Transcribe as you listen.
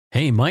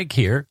Hey, Mike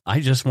here. I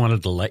just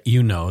wanted to let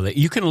you know that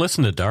you can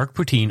listen to Dark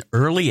Poutine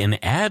early and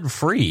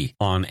ad-free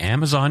on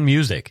Amazon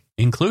Music,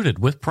 included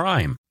with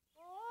Prime.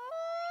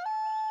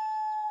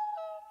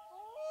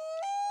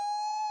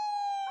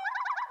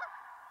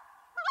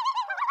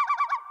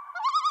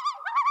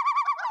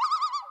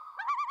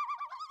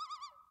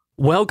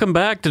 Welcome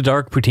back to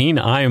Dark Poutine.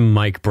 I'm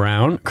Mike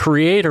Brown,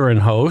 creator and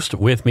host.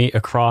 With me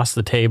across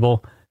the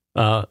table,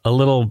 a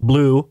little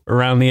blue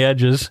around the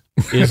edges,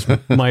 is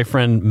my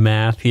friend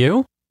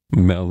Matthew.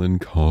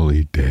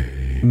 Melancholy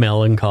day.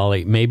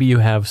 Melancholy. Maybe you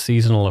have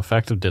seasonal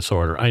affective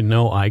disorder. I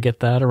know I get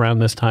that around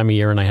this time of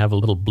year, and I have a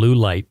little blue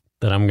light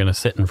that I'm going to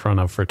sit in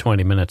front of for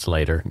 20 minutes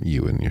later.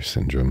 You and your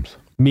syndromes.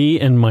 Me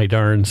and my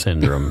darn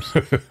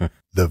syndromes.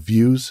 The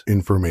views,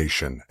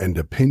 information, and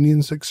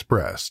opinions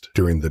expressed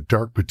during the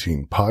Dark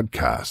Poutine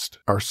podcast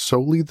are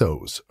solely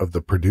those of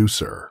the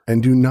producer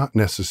and do not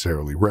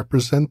necessarily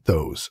represent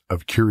those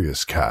of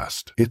Curious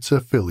Cast, its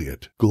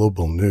affiliate,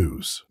 Global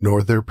News,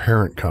 nor their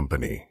parent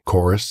company,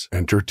 Chorus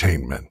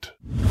Entertainment.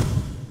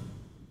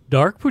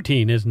 Dark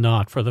Poutine is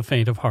not for the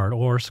faint of heart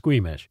or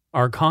squeamish.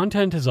 Our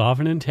content is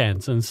often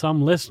intense, and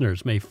some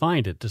listeners may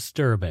find it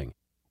disturbing.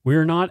 We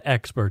are not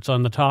experts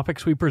on the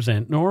topics we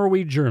present, nor are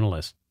we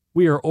journalists.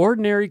 We are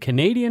ordinary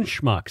Canadian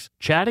schmucks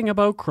chatting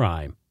about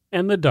crime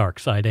and the dark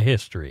side of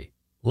history.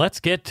 Let's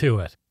get to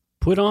it.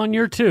 Put on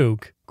your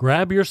toque,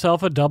 grab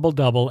yourself a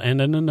double-double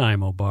and a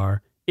Nanaimo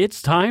bar.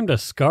 It's time to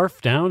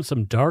scarf down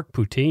some dark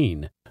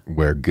poutine.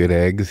 Where good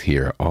eggs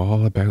hear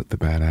all about the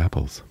bad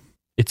apples.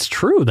 It's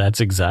true. That's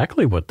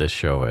exactly what this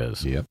show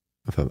is. Yep.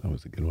 I thought that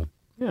was a good one.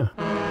 Yeah.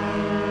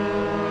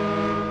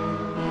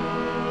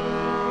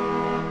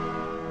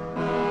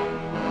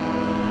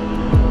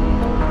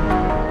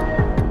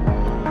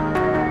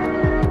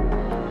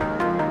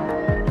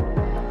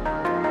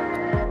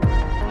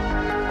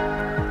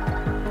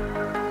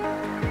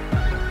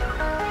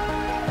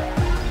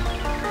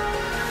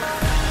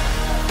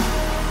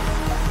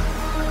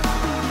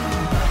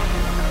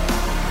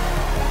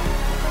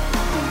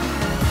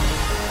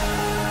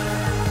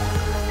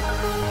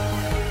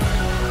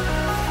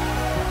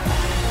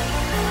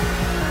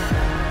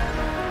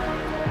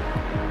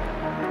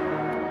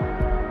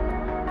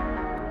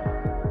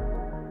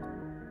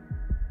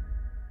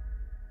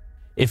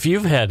 If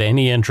you've had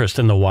any interest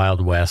in the Wild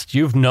West,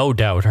 you've no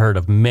doubt heard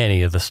of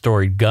many of the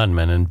storied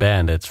gunmen and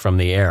bandits from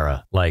the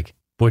era, like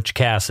Butch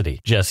Cassidy,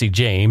 Jesse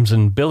James,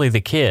 and Billy the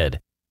Kid.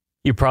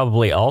 You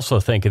probably also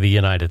think of the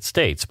United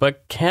States,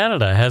 but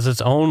Canada has its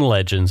own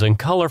legends and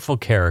colorful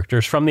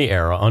characters from the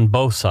era on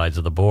both sides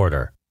of the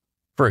border.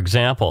 For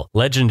example,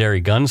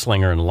 legendary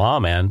gunslinger and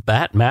lawman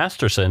Bat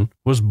Masterson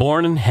was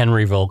born in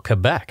Henryville,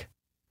 Quebec.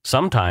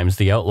 Sometimes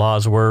the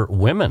outlaws were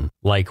women,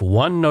 like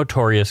one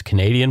notorious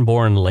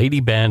Canadian-born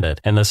lady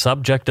bandit and the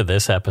subject of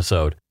this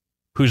episode,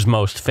 whose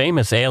most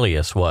famous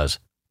alias was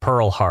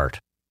Pearl Hart.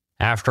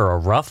 After a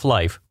rough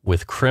life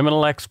with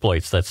criminal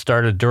exploits that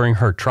started during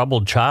her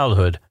troubled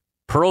childhood,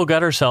 Pearl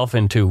got herself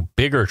into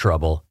bigger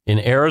trouble in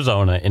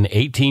Arizona in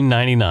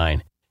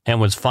 1899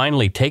 and was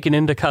finally taken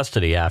into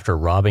custody after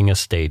robbing a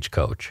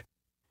stagecoach.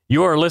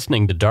 You are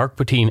listening to Dark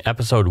Poutine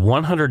episode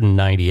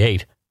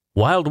 198,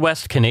 Wild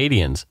West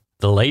Canadians,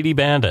 The Lady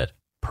Bandit,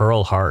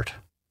 Pearl Hart.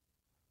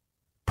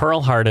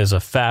 Pearl Hart is a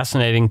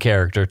fascinating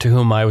character to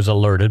whom I was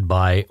alerted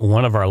by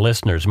one of our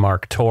listeners,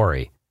 Mark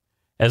Torrey.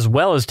 As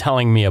well as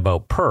telling me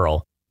about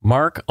Pearl,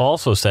 Mark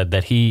also said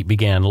that he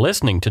began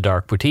listening to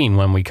Dark Poutine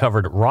when we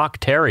covered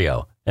Rock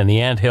Terrio and the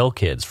Ant Hill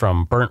Kids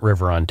from Burnt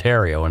River,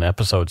 Ontario in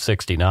episode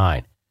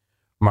 69.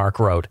 Mark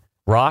wrote,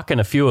 Rock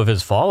and a few of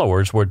his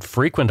followers would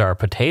frequent our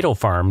potato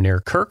farm near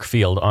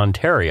Kirkfield,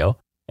 Ontario,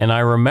 and I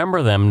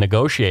remember them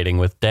negotiating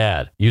with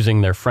Dad,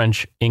 using their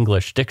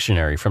French-English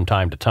dictionary from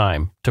time to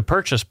time, to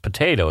purchase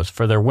potatoes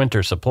for their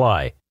winter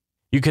supply.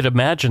 You could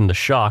imagine the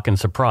shock and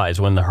surprise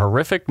when the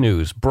horrific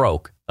news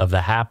broke of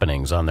the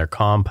happenings on their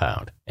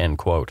compound. End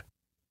quote.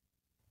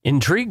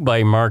 Intrigued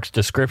by Mark's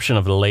description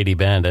of the Lady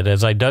Bandit,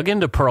 as I dug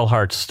into Pearl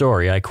Hart's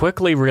story, I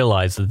quickly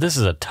realized that this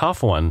is a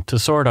tough one to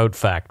sort out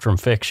fact from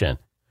fiction,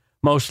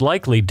 most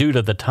likely due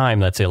to the time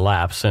that's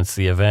elapsed since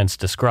the events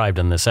described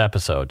in this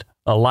episode,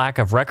 a lack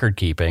of record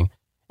keeping,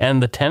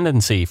 and the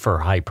tendency for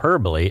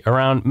hyperbole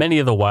around many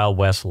of the Wild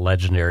West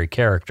legendary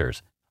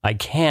characters. I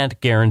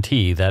can't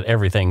guarantee that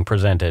everything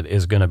presented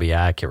is going to be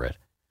accurate.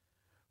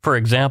 For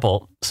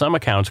example, some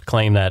accounts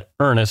claim that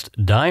Ernest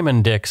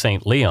Diamond Dick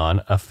St.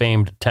 Leon, a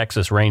famed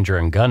Texas Ranger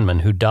and gunman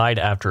who died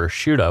after a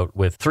shootout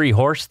with 3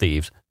 horse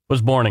thieves,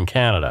 was born in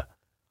Canada,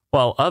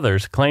 while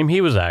others claim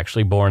he was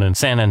actually born in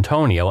San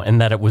Antonio and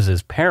that it was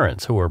his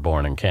parents who were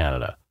born in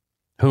Canada.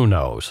 Who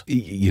knows?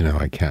 You know,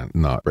 I can't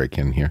not break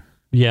in here.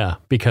 Yeah,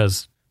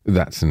 because...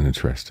 That's an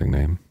interesting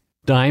name.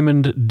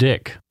 Diamond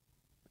Dick.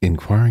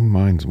 Inquiring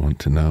minds want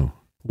to know.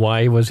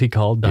 Why was he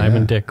called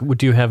Diamond Dick?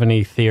 Do you have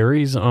any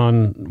theories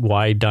on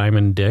why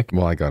Diamond Dick?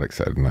 Well, I got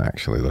excited and I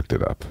actually looked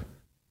it up.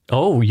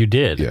 Oh, you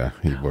did? Yeah,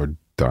 he wore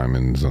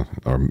diamonds,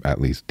 or at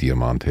least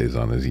diamantes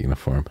on his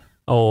uniform.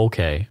 Oh,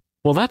 okay.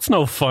 Well, that's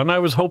no fun. I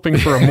was hoping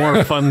for a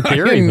more fun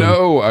theory. I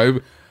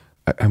know.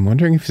 I'm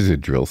wondering if he's a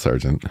drill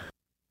sergeant.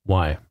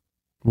 Why?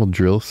 Well,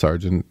 Drill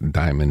Sergeant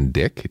Diamond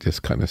Dick, it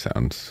just kind of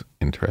sounds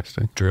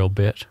interesting. Drill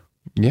bit?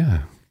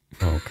 Yeah.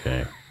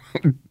 Okay.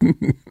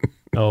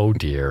 Oh,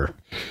 dear.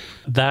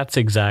 That's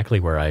exactly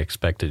where I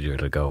expected you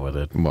to go with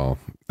it. Well,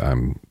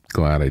 I'm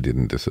glad I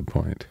didn't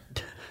disappoint.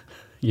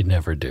 You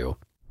never do.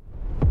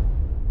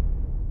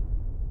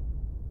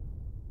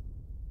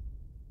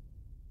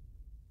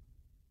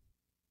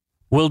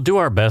 We'll do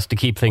our best to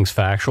keep things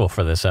factual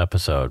for this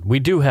episode. We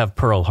do have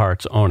Pearl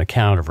Hart's own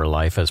account of her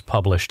life as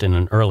published in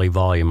an early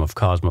volume of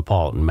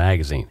Cosmopolitan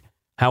magazine.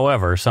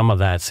 However, some of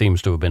that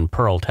seems to have been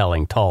Pearl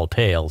telling tall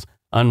tales,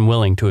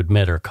 unwilling to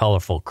admit her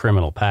colorful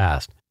criminal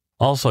past.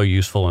 Also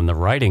useful in the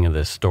writing of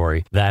this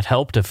story that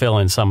helped to fill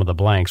in some of the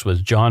blanks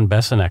was John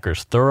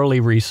Bessenecker's thoroughly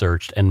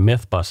researched and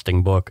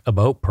myth-busting book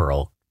about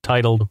Pearl,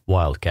 titled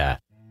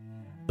Wildcat.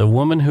 The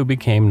woman who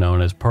became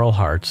known as Pearl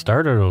Hart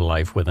started her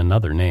life with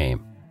another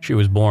name. She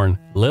was born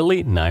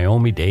Lily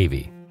Naomi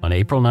Davey on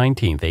April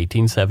 19,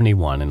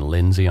 1871 in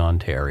Lindsay,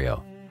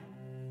 Ontario.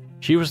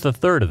 She was the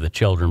third of the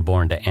children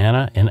born to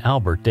Anna and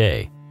Albert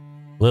Day.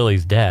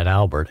 Lily's dad,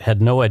 Albert,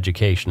 had no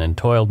education and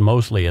toiled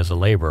mostly as a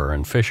laborer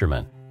and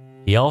fisherman.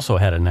 He also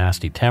had a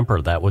nasty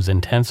temper that was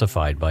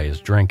intensified by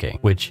his drinking,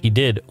 which he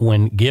did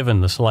when given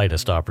the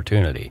slightest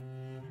opportunity.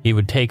 He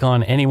would take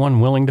on anyone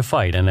willing to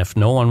fight, and if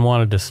no one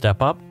wanted to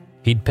step up,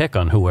 he'd pick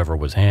on whoever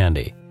was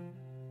handy.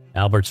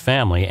 Albert's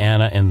family,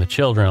 Anna and the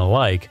children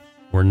alike,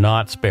 were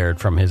not spared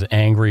from his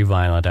angry,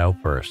 violent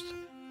outbursts.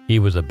 He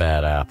was a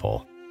bad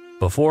apple.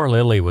 Before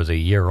Lily was a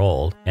year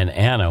old, and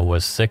Anna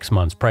was 6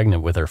 months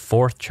pregnant with her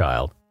fourth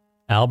child,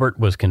 Albert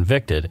was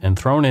convicted and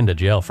thrown into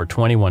jail for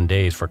 21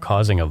 days for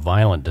causing a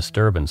violent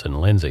disturbance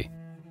in Lindsay.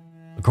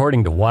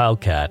 According to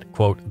Wildcat,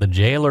 quote, the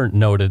jailer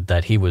noted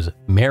that he was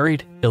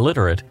married,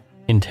 illiterate,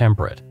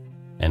 intemperate,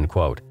 end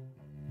quote.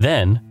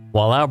 Then,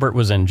 while Albert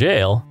was in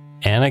jail,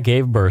 Anna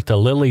gave birth to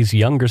Lily's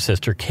younger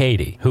sister,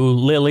 Katie, who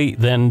Lily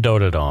then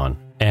doted on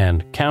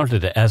and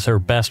counted as her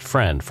best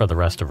friend for the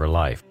rest of her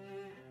life.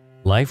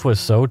 Life was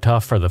so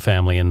tough for the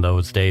family in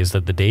those days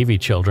that the Davey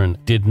children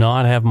did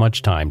not have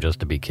much time just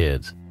to be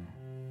kids.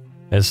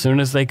 As soon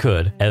as they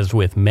could, as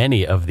with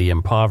many of the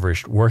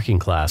impoverished working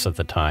class at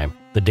the time,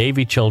 the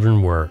Davey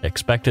children were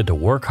expected to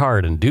work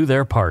hard and do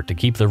their part to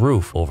keep the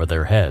roof over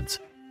their heads.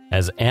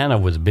 As Anna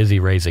was busy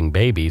raising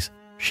babies,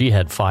 she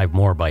had 5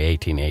 more by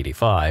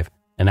 1885,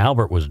 and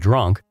Albert was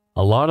drunk,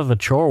 a lot of the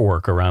chore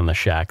work around the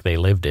shack they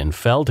lived in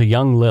fell to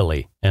young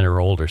Lily and her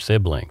older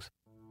siblings.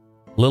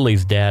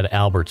 Lily's dad,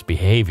 Albert's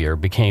behavior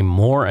became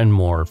more and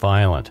more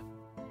violent.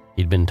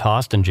 He'd been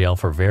tossed in jail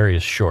for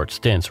various short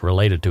stints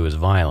related to his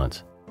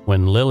violence.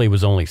 When Lily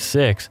was only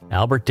 6,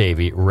 Albert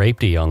Davey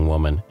raped a young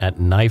woman at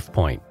knife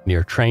point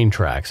near train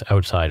tracks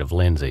outside of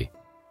Lindsay.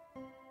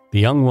 The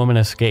young woman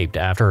escaped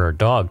after her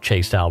dog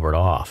chased Albert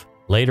off.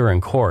 Later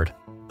in court,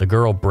 the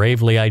girl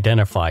bravely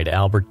identified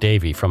Albert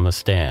Davey from the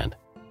stand.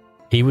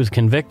 He was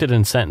convicted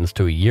and sentenced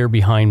to a year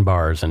behind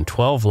bars and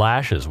 12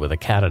 lashes with a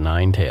cat o'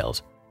 nine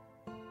tails.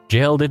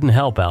 Jail didn't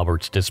help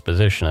Albert's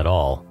disposition at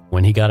all.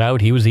 When he got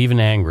out, he was even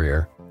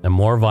angrier and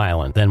more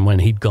violent than when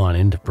he'd gone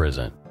into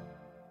prison.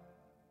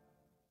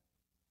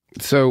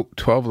 So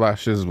 12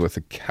 lashes with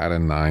a cat o'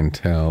 nine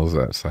tails,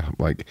 that's like,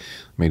 let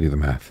me do the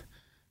math.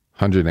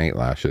 108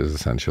 lashes,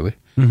 essentially.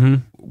 Mm-hmm.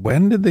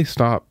 When did they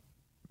stop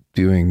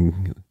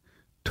doing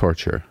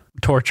torture?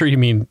 Torture, you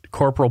mean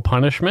corporal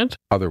punishment?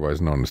 Otherwise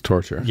known as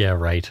torture. Yeah,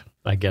 right.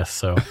 I guess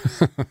so.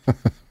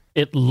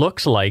 It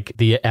looks like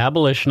the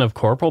abolition of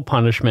corporal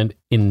punishment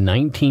in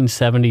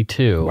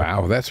 1972.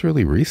 Wow, that's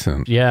really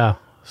recent. Yeah,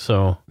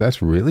 so.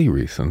 That's really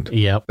recent.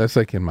 Yep. That's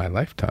like in my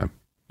lifetime.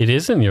 It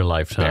is in your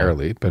lifetime.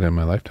 Barely, but in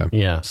my lifetime.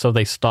 Yeah, so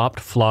they stopped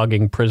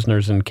flogging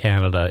prisoners in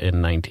Canada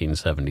in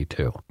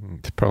 1972.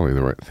 It's probably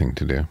the right thing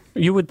to do.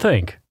 You would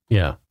think,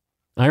 yeah.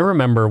 I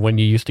remember when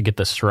you used to get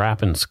the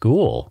strap in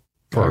school.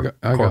 I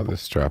got the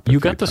strap. You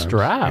got the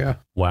strap? Yeah.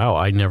 Wow,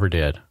 I never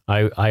did.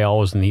 I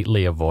always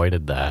neatly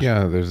avoided that.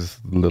 Yeah, there's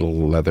this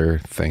little leather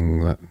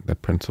thing that the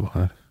principal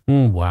had.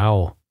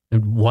 Wow.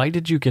 And why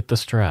did you get the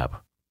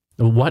strap?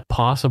 What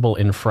possible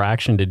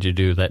infraction did you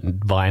do that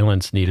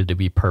violence needed to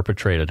be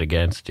perpetrated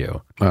against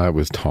you? It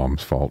was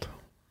Tom's fault.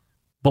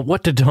 But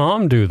what did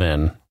Tom do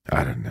then?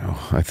 I don't know.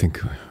 I think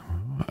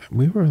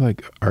we were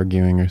like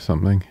arguing or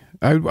something.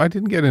 I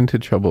didn't get into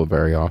trouble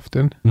very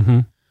often. Mm-hmm.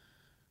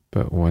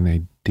 But when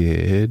I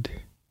did,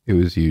 it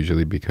was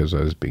usually because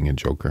I was being a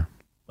joker.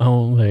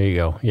 Oh, there you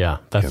go. Yeah,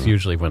 that's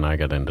usually when I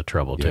got into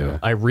trouble too. Yeah.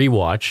 I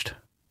rewatched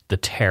The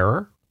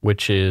Terror,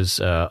 which is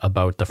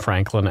about the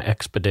Franklin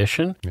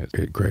expedition. It's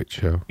a great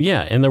show.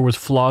 Yeah, and there was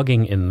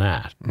flogging in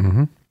that.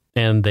 Mm-hmm.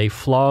 And they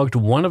flogged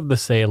one of the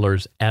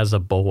sailors as a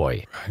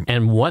boy. Right.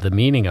 And what the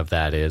meaning of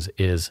that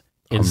is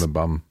on the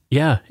bum.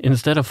 Yeah,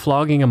 instead of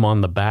flogging him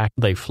on the back,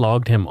 they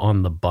flogged him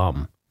on the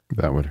bum.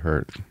 That would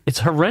hurt. It's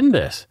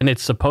horrendous, and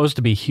it's supposed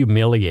to be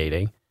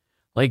humiliating.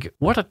 Like,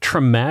 what a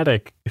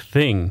traumatic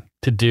thing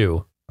to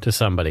do to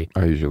somebody.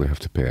 I usually have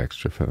to pay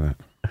extra for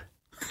that.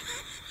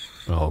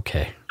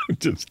 Okay.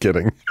 Just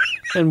kidding.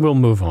 And we'll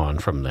move on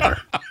from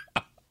there.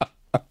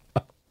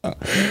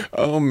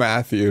 Oh,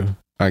 Matthew.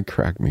 I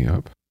crack me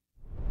up.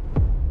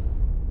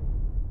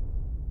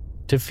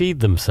 To feed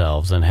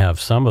themselves and have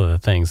some of the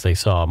things they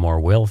saw more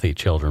wealthy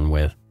children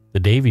with, the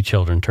Davy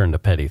children turned to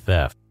petty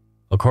theft.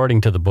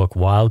 According to the book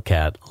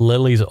Wildcat,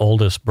 Lily's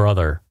oldest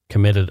brother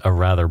committed a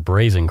rather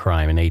brazen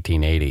crime in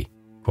 1880.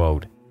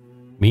 Quote,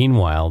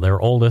 "Meanwhile, their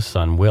oldest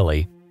son,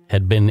 Willie,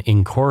 had been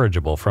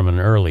incorrigible from an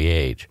early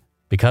age.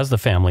 Because the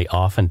family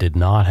often did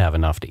not have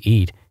enough to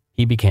eat,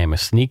 he became a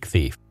sneak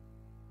thief.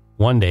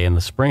 One day in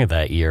the spring of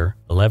that year,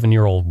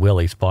 11-year-old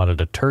Willie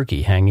spotted a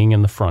turkey hanging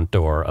in the front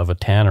door of a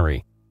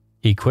tannery.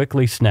 He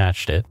quickly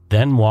snatched it,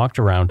 then walked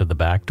around to the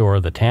back door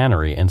of the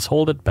tannery and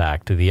sold it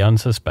back to the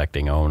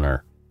unsuspecting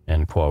owner."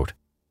 End quote.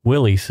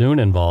 Willie soon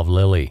involved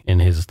Lily in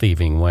his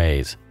thieving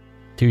ways.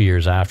 2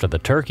 years after the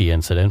turkey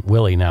incident,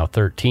 Willie, now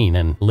 13,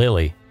 and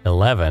Lily,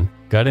 11,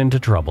 got into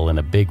trouble in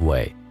a big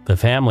way. The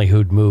family,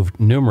 who'd moved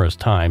numerous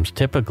times,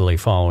 typically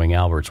following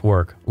Albert's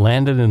work,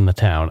 landed in the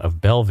town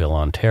of Belleville,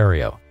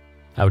 Ontario.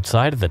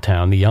 Outside of the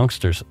town, the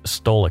youngsters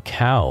stole a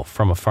cow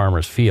from a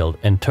farmer's field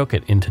and took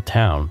it into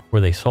town,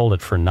 where they sold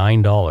it for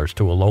 $9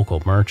 to a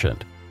local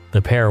merchant.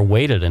 The pair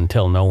waited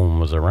until no one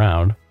was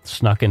around,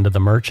 snuck into the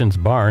merchant's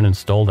barn and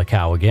stole the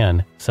cow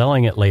again,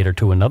 selling it later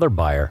to another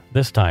buyer,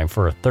 this time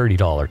for a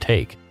 $30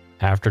 take.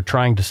 After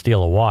trying to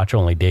steal a watch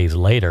only days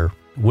later,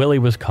 Willie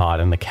was caught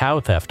and the cow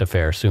theft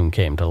affair soon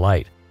came to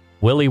light.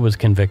 Willie was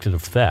convicted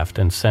of theft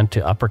and sent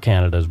to Upper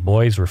Canada's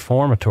Boys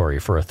Reformatory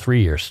for a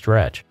 3-year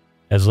stretch.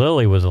 As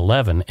Lily was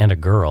 11 and a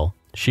girl,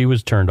 she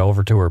was turned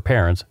over to her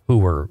parents, who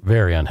were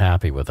very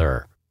unhappy with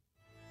her.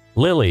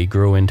 Lily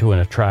grew into an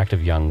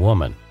attractive young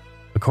woman.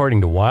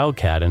 According to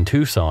Wildcat in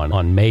Tucson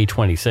on May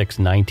 26,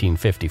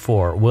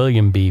 1954,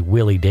 William B.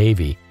 Willie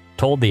Davy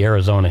told the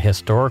Arizona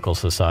Historical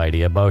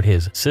Society about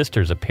his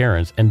sister's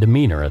appearance and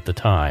demeanor at the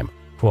time.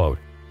 Quote,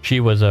 "She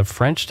was of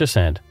French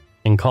descent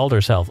and called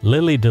herself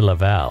Lily de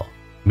Laval,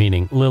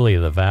 meaning Lily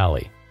of the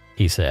Valley,"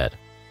 he said.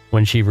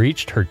 "When she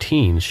reached her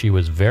teens, she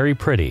was very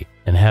pretty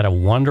and had a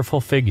wonderful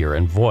figure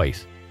and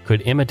voice,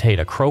 could imitate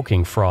a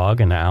croaking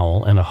frog, an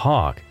owl, and a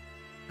hawk,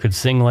 could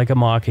sing like a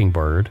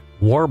mockingbird,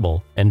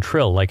 warble and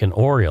trill like an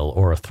oriole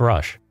or a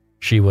thrush.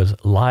 She was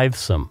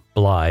lithesome,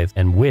 blithe,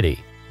 and witty,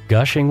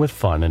 gushing with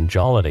fun and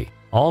jollity,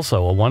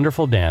 also a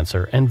wonderful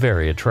dancer and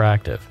very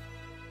attractive.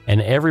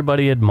 And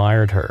everybody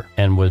admired her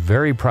and was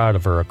very proud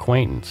of her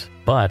acquaintance,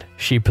 but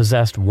she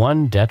possessed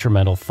one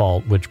detrimental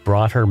fault which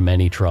brought her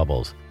many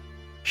troubles.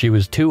 She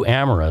was too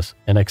amorous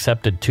and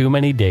accepted too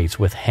many dates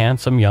with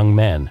handsome young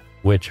men,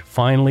 which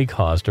finally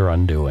caused her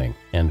undoing."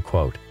 End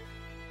quote.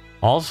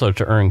 Also,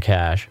 to earn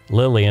cash,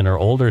 Lily and her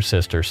older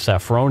sister,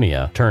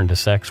 Saffronia, turned to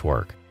sex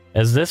work.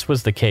 As this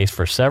was the case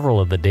for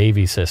several of the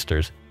Davy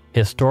sisters,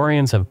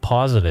 historians have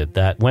posited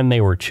that when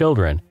they were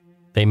children,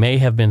 they may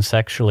have been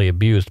sexually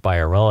abused by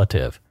a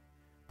relative,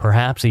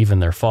 perhaps even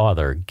their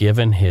father,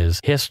 given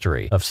his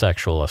history of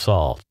sexual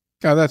assault.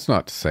 Now, that's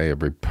not to say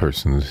every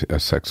person, a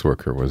sex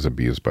worker, was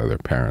abused by their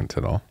parents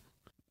at all.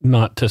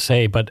 Not to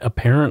say, but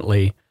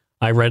apparently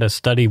I read a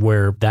study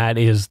where that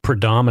is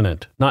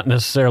predominant, not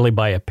necessarily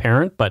by a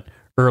parent, but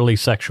early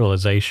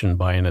sexualization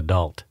by an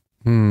adult.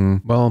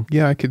 Well,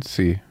 yeah, I could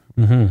see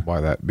why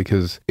that,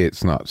 because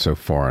it's not so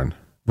foreign.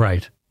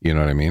 Right. You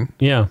know what I mean?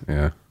 Yeah.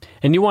 Yeah.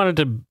 And you wanted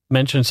to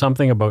mention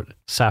something about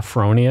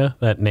Saffronia,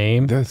 that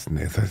name?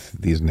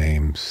 These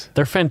names.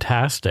 They're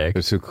fantastic.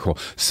 They're so cool.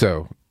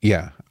 So,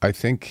 yeah, I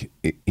think,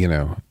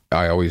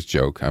 I always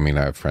joke. I mean,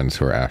 I have friends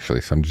who are Ashley,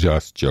 so I'm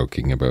just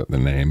joking about the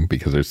name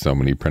because there's so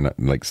many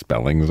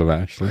spellings of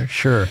Ashley.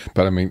 Sure.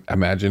 But I mean,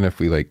 imagine if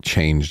we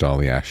changed all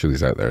the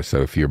Ashleys out there.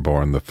 So if you're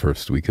born the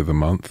first week of the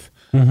month,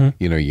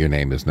 your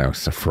name is now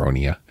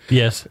Saffronia.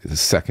 Yes. The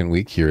second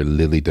week, you're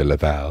Lily de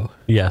Laval.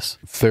 Yes.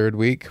 Third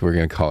week, we're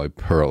going to call it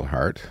Pearl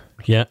Heart.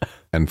 Yeah.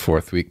 And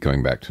fourth week,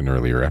 going back to an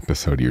earlier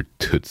episode, you're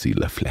Tootsie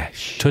La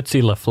Flèche.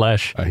 Tootsie La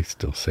Flèche. I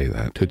still say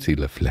that. Tootsie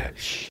La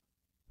Flèche.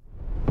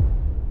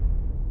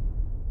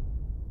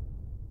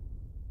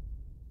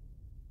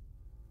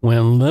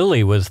 When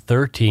Lily was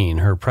 13,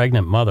 her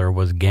pregnant mother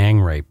was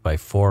gang raped by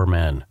 4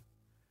 men.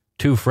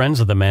 2 friends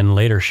of the men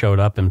later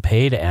showed up and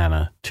paid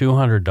Anna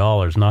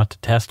 $200 not to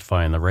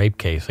testify in the rape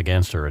case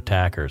against her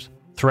attackers,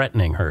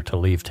 threatening her to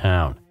leave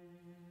town.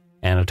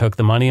 Anna took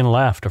the money and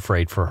left,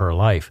 afraid for her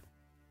life.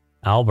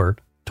 Albert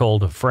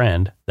told a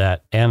friend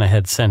that Anna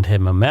had sent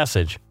him a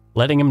message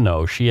letting him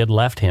know she had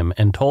left him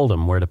and told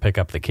him where to pick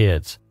up the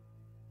kids.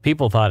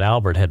 People thought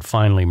Albert had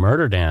finally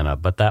murdered Anna,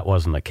 but that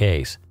wasn't the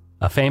case.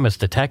 A famous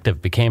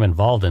detective became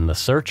involved in the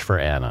search for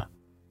Anna.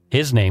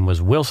 His name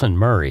was Wilson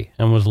Murray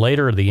and was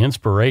later the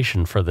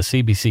inspiration for the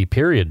CBC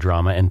period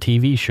drama and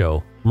TV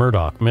show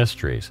Murdoch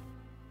Mysteries.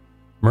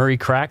 Murray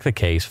cracked the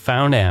case,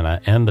 found Anna,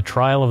 and the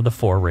trial of the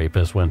 4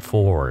 rapists went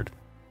forward.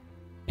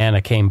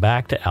 Anna came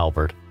back to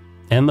Albert,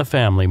 and the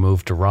family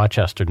moved to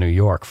Rochester, New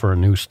York for a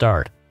new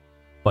start.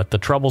 But the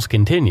troubles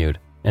continued,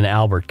 and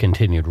Albert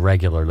continued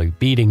regularly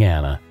beating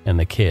Anna and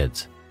the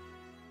kids.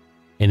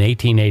 In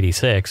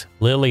 1886,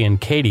 Lily and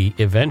Katie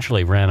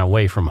eventually ran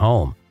away from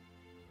home.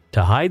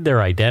 To hide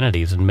their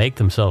identities and make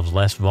themselves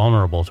less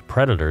vulnerable to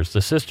predators,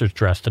 the sisters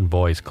dressed in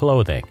boys'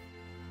 clothing.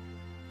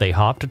 they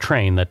hopped a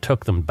train that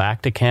took them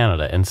back to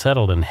Canada and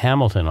settled in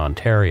Hamilton,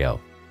 Ontario.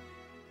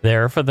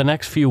 There, for the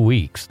next few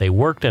weeks, they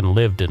worked and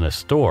lived in a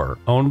store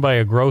owned by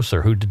a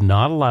grocer who did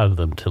not allow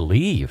them to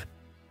leave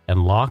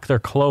and lock their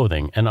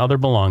clothing and other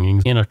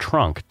belongings in a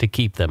trunk to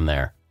keep them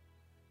there.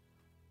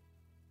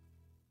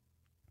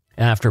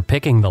 After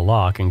picking the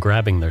lock and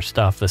grabbing their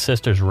stuff, the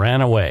sisters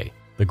ran away.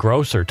 The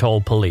grocer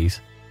told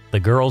police the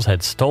girls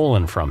had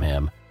stolen from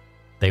him.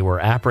 They were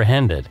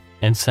apprehended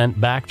and sent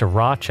back to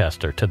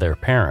Rochester to their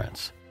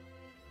parents.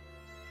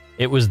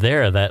 It was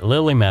there that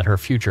Lily met her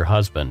future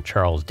husband,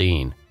 Charles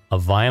Dean, a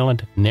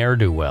violent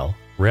ne'er-do-well,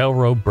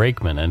 railroad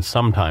brakeman, and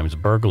sometimes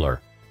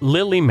burglar.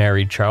 Lily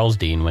married Charles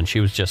Dean when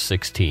she was just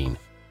 16.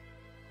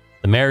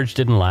 The marriage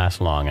didn't last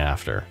long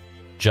after.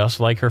 Just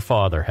like her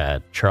father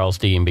had, Charles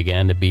Dean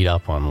began to beat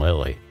up on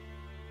Lily.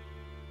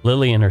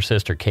 Lily and her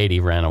sister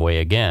Katie ran away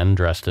again,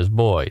 dressed as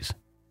boys.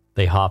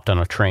 They hopped on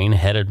a train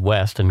headed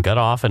west and got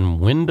off in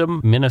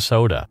Windham,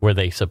 Minnesota, where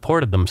they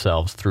supported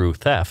themselves through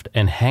theft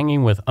and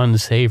hanging with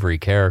unsavory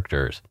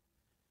characters.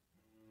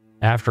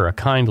 After a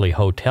kindly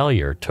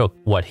hotelier took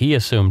what he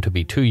assumed to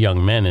be two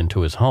young men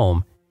into his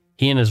home,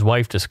 he and his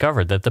wife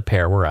discovered that the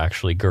pair were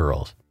actually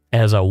girls.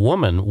 As a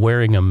woman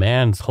wearing a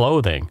man's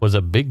clothing was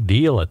a big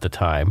deal at the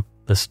time,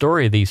 the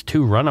story of these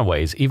two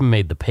runaways even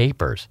made the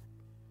papers.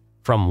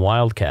 From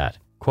Wildcat,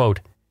 quote,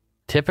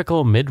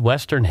 "Typical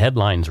Midwestern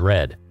headlines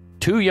read,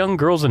 2 young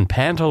girls in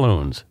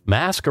pantaloons,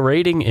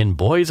 masquerading in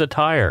boys'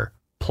 attire,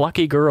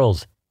 plucky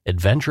girls,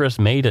 adventurous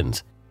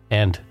maidens,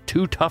 and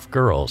 2 tough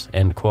girls,"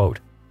 end quote.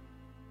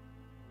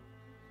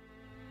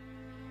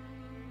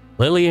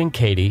 Lily and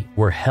Katie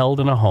were held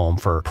in a home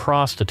for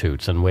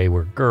prostitutes and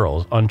wayward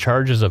girls on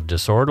charges of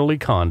disorderly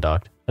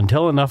conduct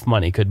until enough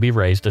money could be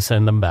raised to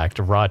send them back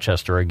to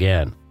Rochester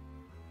again.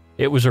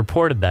 It was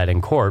reported that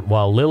in court,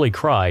 while Lily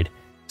cried,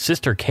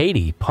 Sister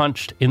Katie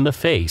punched in the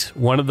face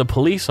one of the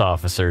police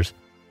officers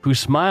who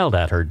smiled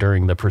at her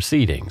during the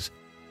proceedings.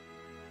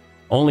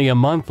 Only a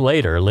month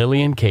later,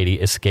 Lily and Katie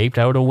escaped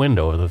out a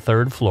window of the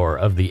 3rd floor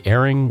of the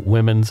Erring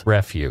Women's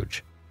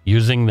Refuge,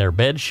 using their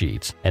bed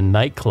sheets and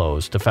night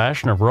clothes to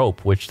fashion a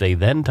rope which they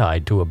then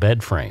tied to a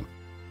bed frame.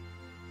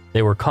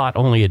 They were caught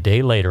only a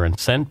day later and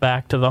sent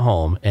back to the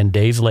home, and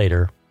days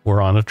later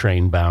were on a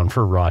train bound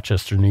for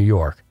Rochester, New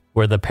York,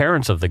 where the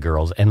parents of the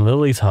girls and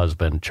Lily's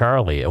husband,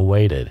 Charlie,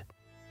 awaited.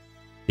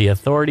 The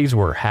authorities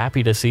were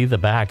happy to see the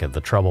back of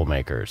the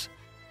troublemakers.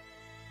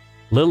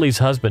 Lily's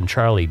husband,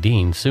 Charlie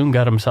Dean, soon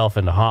got himself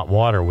into hot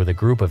water with a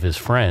group of his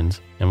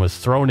friends and was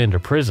thrown into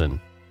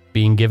prison,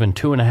 being given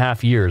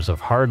 2.5 years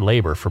of hard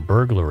labor for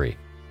burglary.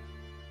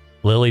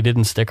 Lily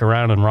didn't stick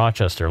around in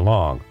Rochester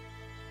long.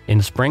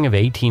 In spring of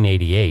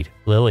 1888,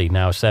 Lily,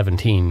 now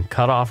 17,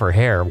 cut off her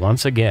hair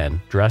once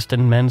again, dressed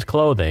in men's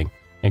clothing,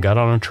 and got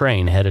on a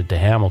train headed to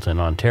Hamilton,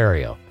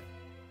 Ontario.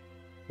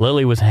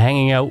 Lily was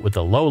hanging out with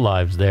the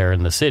lowlives there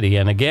in the city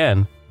and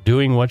again,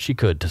 doing what she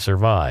could to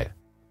survive.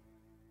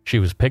 She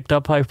was picked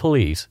up by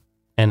police,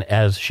 and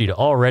as she'd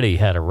already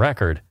had a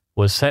record,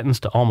 was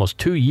sentenced to almost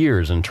 2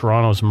 years in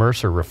Toronto's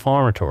Mercer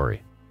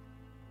Reformatory.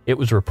 It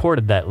was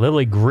reported that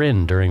Lily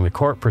grinned during the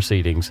court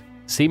proceedings,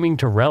 seeming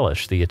to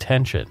relish the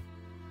attention.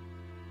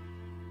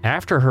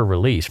 After her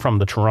release from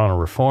the Toronto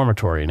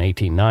Reformatory in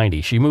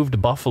 1890, she moved to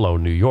Buffalo,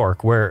 New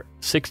York, where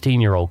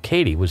 16-year-old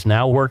Katie was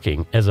now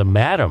working as a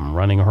madam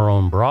running her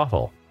own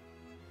brothel.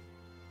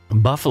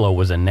 Buffalo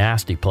was a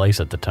nasty place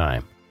at the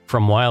time.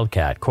 From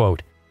Wildcat,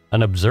 quote,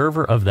 "An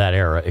observer of that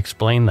era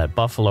explained that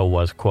Buffalo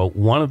was, quote,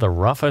 one of the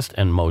roughest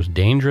and most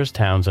dangerous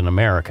towns in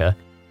America.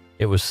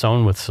 It was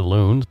sown with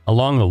saloons.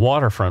 Along the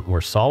waterfront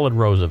were solid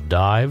rows of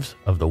dives,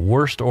 of the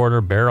worst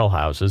order barrel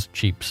houses,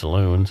 cheap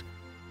saloons,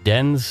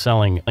 dens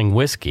selling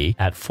whiskey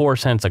at 4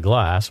 cents a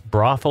glass,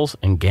 brothels,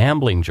 and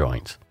gambling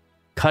joints.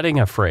 Cutting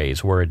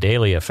affrays were a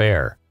daily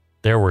affair.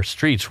 There were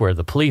streets where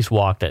the police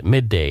walked at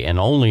midday and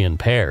only in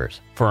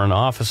pairs, for an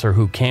officer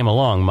who came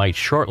along might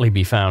shortly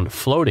be found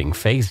floating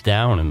face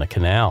down in the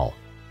canal.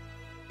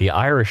 The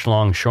Irish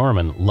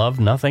longshoremen loved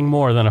nothing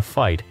more than a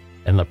fight,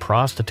 and the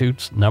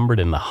prostitutes numbered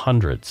in the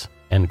hundreds,"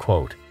 end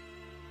quote.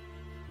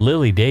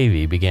 Lily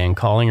Davy began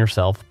calling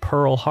herself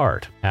Pearl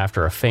Hart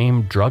after a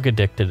famed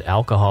drug-addicted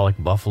alcoholic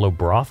Buffalo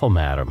brothel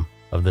madam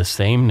of the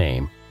same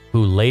name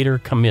who later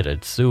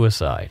committed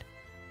suicide.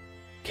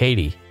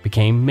 Katie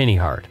became Minnie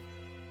Hart.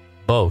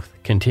 Both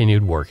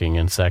continued working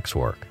in sex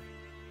work.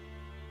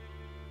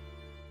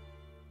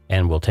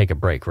 And we'll take a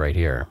break right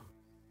here.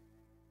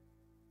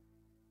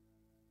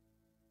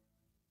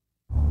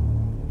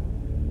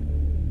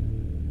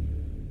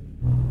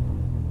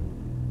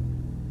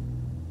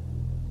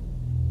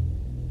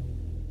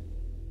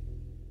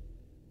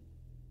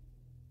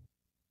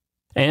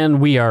 And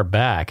we are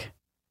back.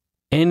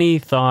 Any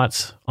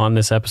thoughts on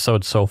this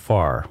episode so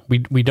far?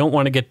 We don't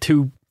want to get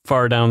too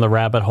far down the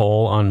rabbit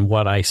hole on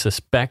what I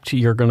suspect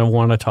you're going to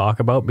want to talk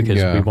about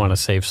because we want to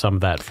save some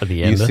of that for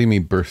the end. You see me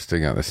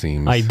bursting at the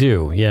seams. I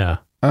do, yeah.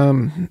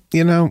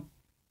 You know,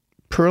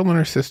 Pearl and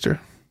her sister,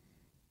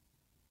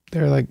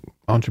 they're like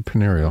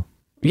entrepreneurial.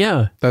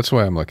 Yeah. That's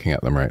why I'm looking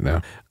at them right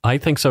now. I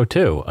think so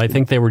too. I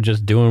think they were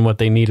just doing what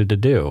they needed to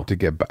do. To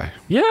get by.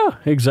 Yeah,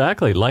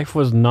 exactly. Life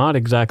was not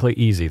exactly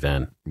easy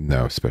then.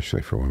 No,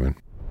 especially for women.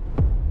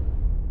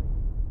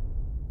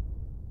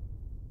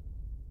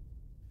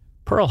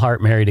 Pearl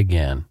Hart married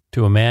again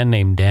to a man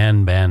named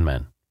Dan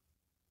Banman.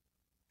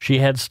 She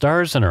had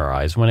stars in her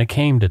eyes when it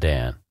came to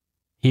Dan.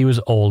 He was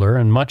older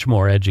and much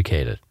more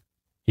educated.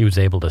 He was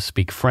able to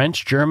speak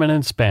French, German,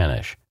 and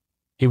Spanish.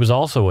 He was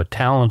also a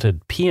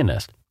talented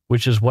pianist,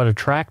 which is what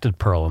attracted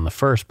Pearl in the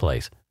first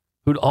place,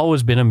 who'd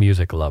always been a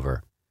music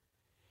lover.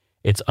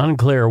 It's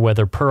unclear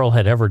whether Pearl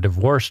had ever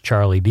divorced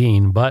Charlie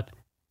Dean, but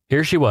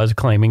here she was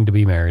claiming to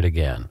be married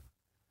again.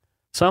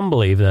 Some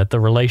believe that the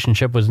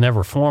relationship was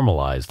never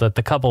formalized, that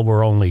the couple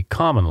were only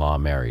common law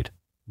married,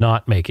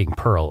 not making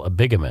Pearl a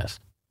bigamist.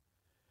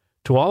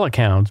 To all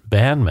accounts,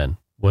 Banman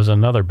was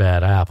another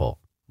bad apple,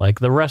 like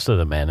the rest of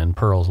the men in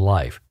Pearl's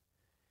life.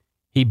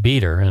 He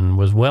beat her and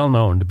was well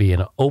known to be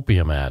an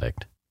opium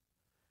addict.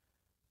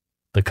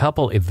 The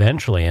couple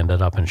eventually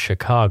ended up in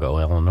Chicago,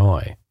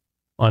 Illinois.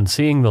 On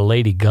seeing the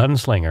lady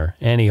gunslinger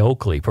Annie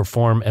Oakley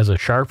perform as a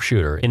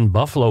sharpshooter in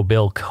Buffalo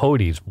Bill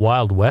Cody's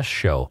Wild West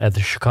show at the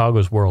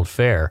Chicago's World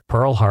Fair,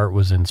 Pearl Hart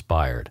was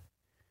inspired.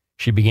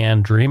 She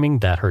began dreaming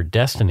that her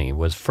destiny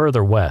was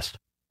further west,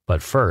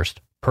 but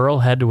first, Pearl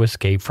had to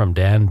escape from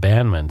Dan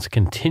Banman's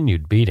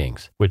continued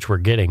beatings, which were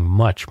getting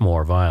much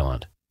more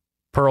violent.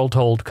 Pearl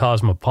told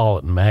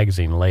Cosmopolitan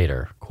magazine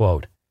later,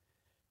 quote,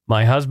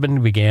 "My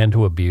husband began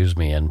to abuse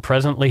me, and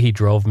presently he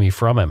drove me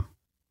from him.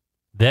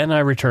 Then I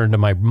returned to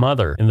my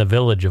mother in the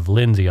village of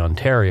Lindsay,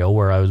 Ontario,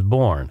 where I was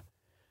born.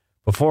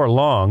 Before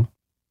long,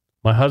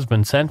 my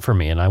husband sent for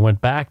me, and I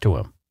went back to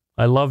him.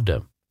 I loved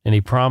him, and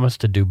he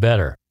promised to do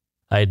better.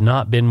 I had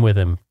not been with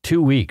him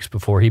 2 weeks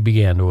before he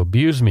began to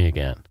abuse me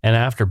again, and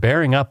after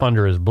bearing up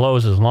under his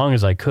blows as long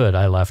as I could,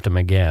 I left him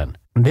again.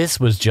 This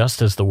was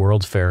just as the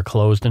World's Fair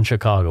closed in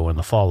Chicago in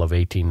the fall of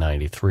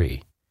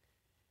 1893.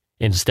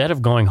 Instead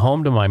of going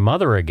home to my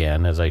mother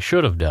again, as I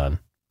should have done,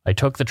 I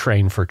took the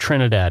train for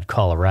Trinidad,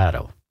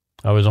 Colorado.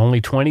 I was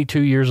only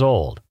 22 years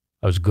old.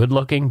 I was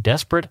good-looking,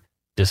 desperate,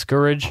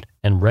 discouraged,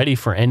 and ready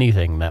for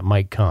anything that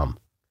might come."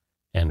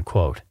 End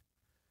quote.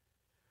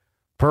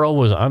 Pearl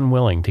was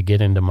unwilling to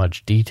get into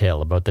much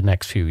detail about the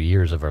next few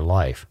years of her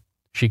life.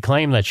 She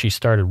claimed that she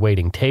started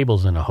waiting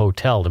tables in a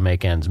hotel to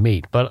make ends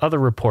meet, but other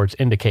reports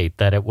indicate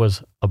that it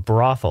was a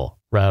brothel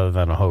rather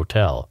than a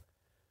hotel.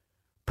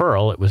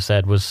 Pearl, it was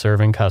said, was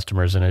serving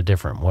customers in a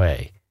different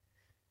way.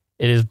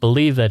 It is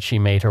believed that she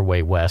made her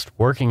way west,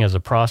 working as a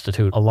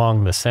prostitute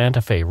along the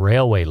Santa Fe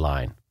Railway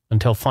line,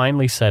 until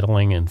finally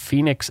settling in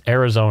Phoenix,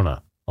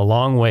 Arizona, a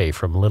long way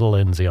from Little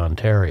Lindsay,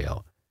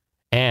 Ontario,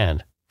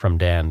 and from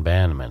Dan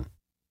Banman.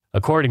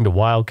 According to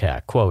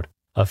Wildcat, quote,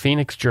 a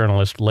Phoenix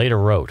journalist later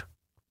wrote,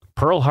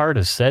 "Pearl Hart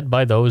is said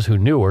by those who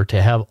knew her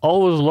to have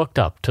always looked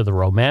up to the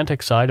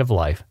romantic side of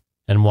life,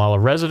 and while a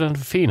resident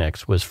of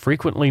Phoenix was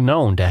frequently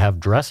known to have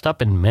dressed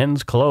up in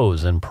men's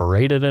clothes and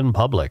paraded in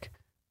public."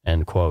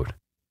 End quote.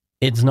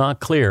 It's not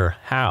clear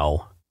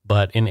how,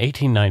 but in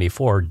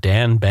 1894,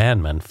 Dan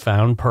Banman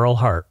found Pearl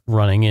Hart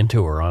running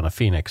into her on a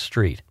Phoenix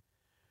street.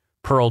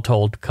 Pearl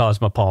told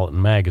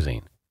Cosmopolitan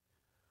magazine,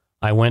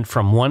 "I went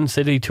from one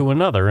city to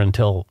another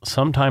until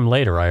sometime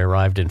later I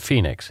arrived in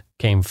Phoenix,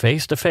 came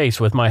face to face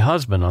with my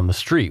husband on the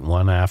street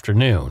one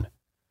afternoon.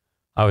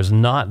 I was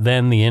not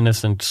then the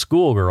innocent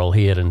schoolgirl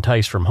he had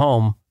enticed from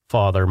home,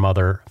 father,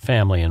 mother,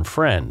 family, and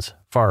friends.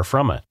 Far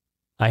from it.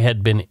 I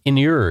had been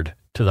inured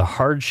to the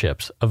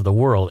hardships of the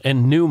world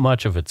and knew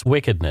much of its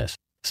wickedness.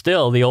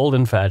 Still, the old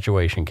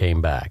infatuation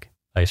came back.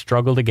 I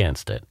struggled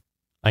against it.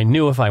 I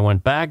knew if I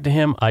went back to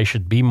him, I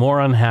should be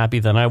more unhappy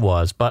than I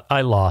was, but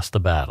I lost the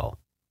battle.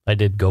 I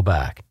did go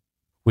back.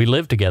 We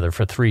lived together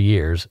for 3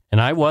 years,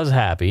 and I was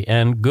happy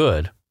and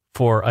good,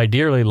 for I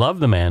dearly loved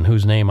the man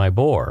whose name I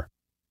bore.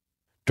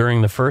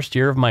 During the first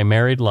year of my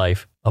married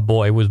life, a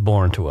boy was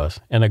born to us,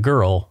 and a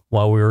girl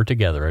while we were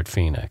together at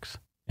Phoenix."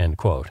 End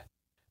quote.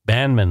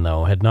 Banman,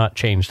 though, had not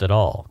changed at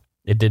all.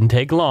 It didn't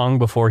take long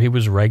before he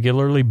was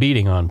regularly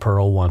beating on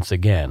Pearl once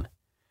again.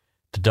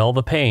 To dull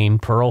the pain,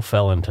 Pearl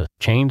fell into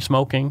chain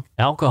smoking,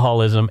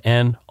 alcoholism,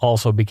 and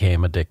also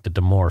became addicted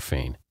to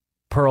morphine.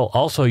 Pearl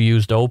also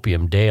used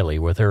opium daily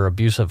with her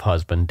abusive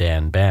husband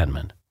Dan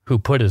Banman, who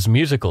put his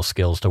musical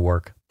skills to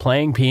work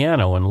playing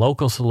piano in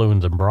local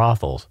saloons and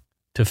brothels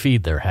to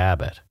feed their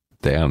habit.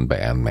 Dan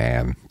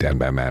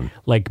Banman.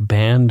 Like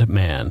band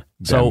man.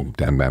 So,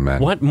 Dan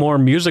Banman. What more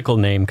musical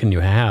name can you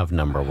have,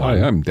 number one?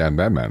 Hi, I'm Dan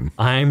Banman.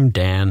 I'm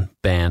Dan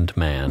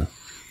Bandman.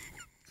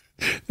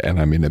 And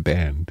I'm in a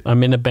band.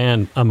 I'm in a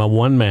band. I'm a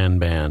one-man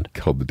band.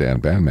 Called the Dan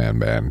Banman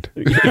Band.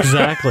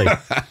 Exactly.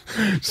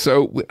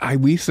 So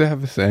we used to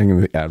have a saying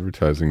in the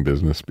advertising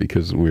business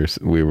because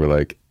we were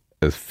like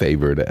as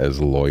favored as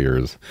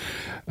lawyers.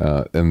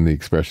 And the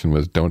expression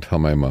was, "Don't tell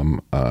my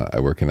mom I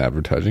work in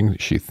advertising.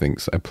 She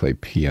thinks I play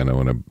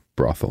piano in a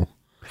brothel."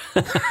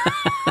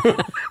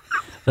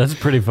 That's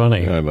pretty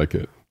funny. Yeah, I like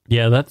it.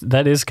 Yeah,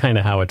 that is kind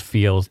of how it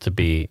feels to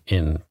be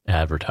in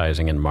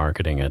advertising and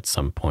marketing at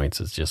some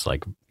points. It's just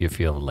like you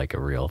feel like a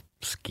real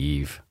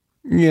skeeve.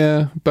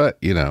 Yeah, but,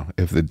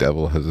 if the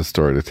devil has a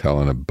story to tell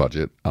on a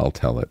budget, I'll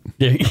tell it.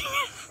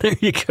 There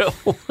you go.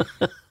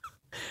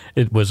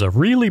 It was a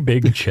really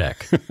big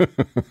check.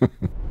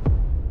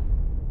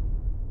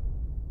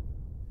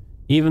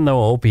 Even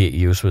though opiate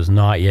use was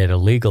not yet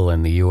illegal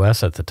in the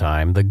U.S. at the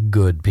time, the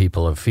good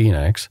people of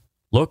Phoenix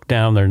looked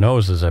down their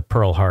noses at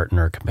Pearl Hart and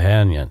her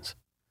companions.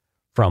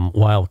 From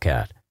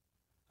Wildcat,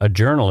 a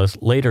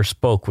journalist later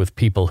spoke with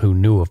people who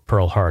knew of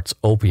Pearl Hart's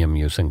opium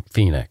use in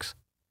Phoenix.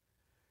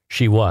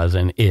 She was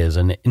and is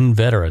an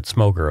inveterate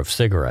smoker of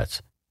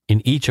cigarettes,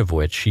 in each of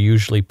which she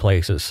usually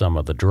places some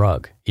of the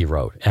drug, he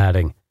wrote,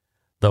 adding,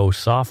 though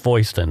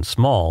soft-voiced and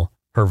small,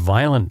 her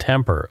violent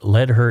temper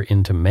led her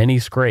into many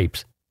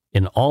scrapes,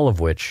 in all of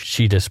which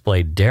she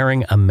displayed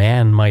daring a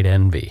man might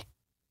envy.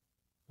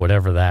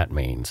 Whatever that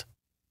means.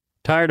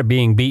 Tired of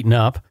being beaten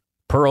up,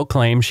 Pearl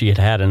claimed she had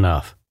had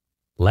enough.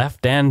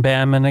 Left Dan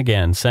Banman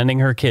again, sending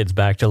her kids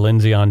back to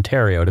Lindsay,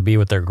 Ontario to be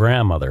with their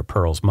grandmother,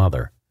 Pearl's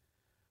mother.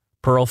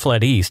 Pearl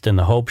fled east in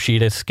the hope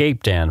she'd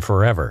escape Dan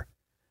forever.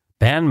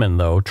 Banman,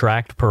 though,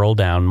 tracked Pearl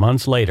down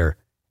months later,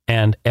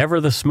 and, ever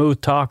the smooth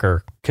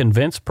talker,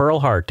 convinced Pearl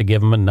Hart to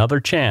give him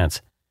another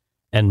chance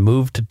and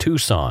moved to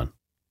Tucson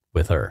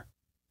with her.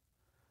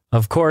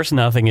 Of course,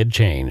 nothing had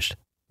changed.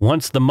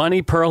 Once the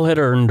money Pearl had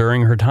earned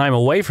during her time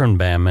away from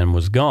Banman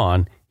was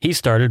gone, he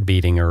started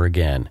beating her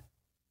again.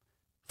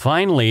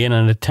 Finally, in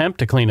an attempt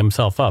to clean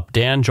himself up,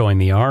 Dan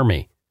joined the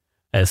army.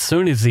 As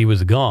soon as he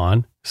was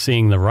gone,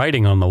 seeing the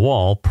writing on the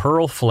wall,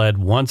 Pearl fled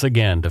once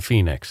again to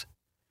Phoenix.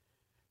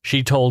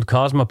 She told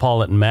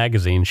Cosmopolitan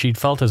magazine she'd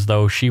felt as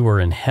though she were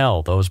in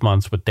hell those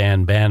months with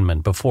Dan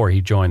Banman before he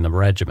joined the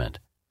regiment.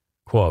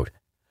 Quote,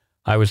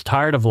 I was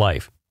tired of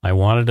life. I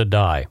wanted to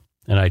die,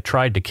 and I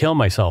tried to kill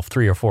myself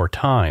 3 or 4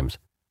 times.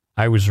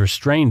 I was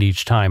restrained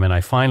each time, and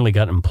I finally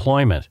got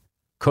employment,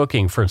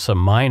 cooking for some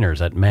miners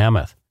at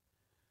Mammoth.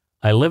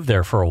 I lived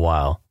there for a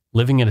while,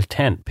 living in a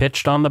tent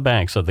pitched on the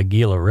banks of the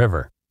Gila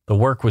River. The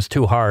work was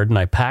too hard, and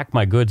I packed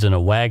my goods in a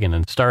wagon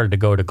and started to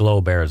go to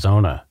Globe,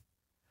 Arizona.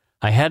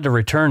 I had to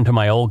return to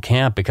my old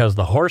camp because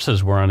the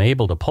horses were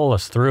unable to pull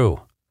us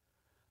through.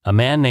 A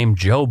man named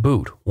Joe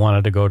Boot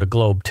wanted to go to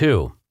Globe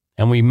too,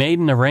 and we made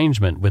an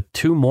arrangement with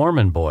 2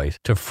 Mormon boys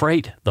to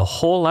freight the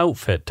whole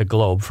outfit to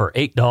Globe for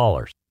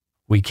 $8.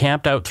 We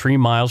camped out 3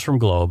 miles from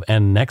Globe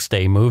and next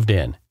day moved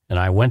in, and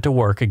I went to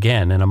work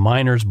again in a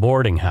miner's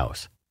boarding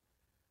house.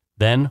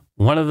 Then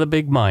one of the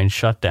big mines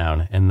shut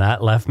down, and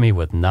that left me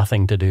with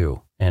nothing to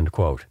do. End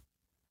quote.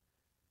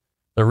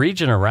 The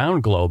region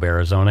around Globe,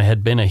 Arizona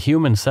had been a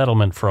human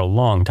settlement for a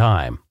long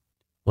time.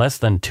 Less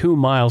than 2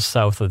 miles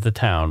south of the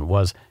town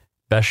was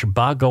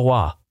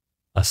Beshbagawa,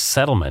 a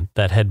settlement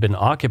that had been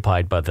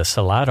occupied by the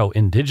Salado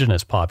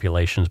indigenous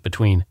populations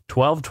between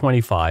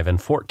 1225 and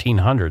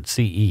 1400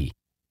 CE.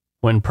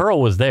 When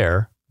Pearl was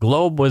there,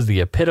 Globe was the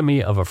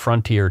epitome of a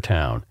frontier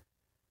town.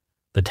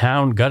 The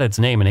town got its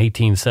name in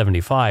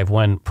 1875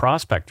 when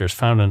prospectors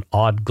found an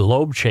odd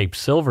globe-shaped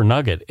silver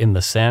nugget in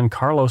the San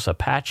Carlos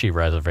Apache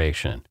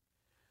Reservation.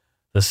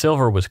 The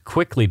silver was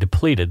quickly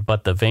depleted,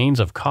 but the veins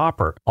of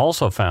copper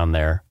also found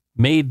there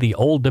made the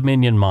Old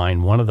Dominion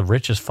mine one of the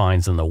richest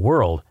finds in the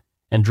world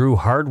and drew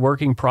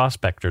hard-working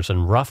prospectors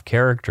and rough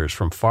characters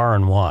from far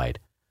and wide.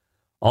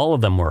 All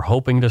of them were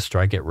hoping to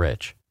strike it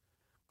rich.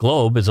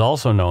 Globe is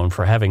also known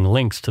for having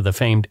links to the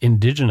famed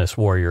indigenous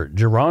warrior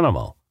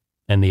Geronimo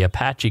and the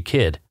Apache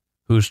Kid,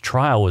 whose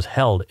trial was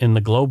held in the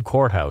Globe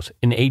Courthouse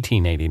in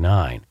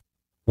 1889.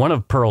 One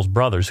of Pearl's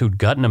brothers, who'd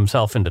gotten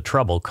himself into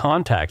trouble,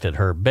 contacted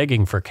her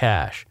begging for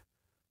cash.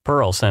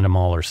 Pearl sent him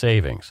all her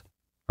savings.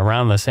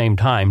 Around the same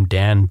time,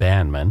 Dan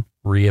Banman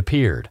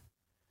reappeared.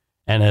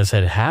 And as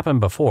had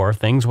happened before,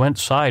 things went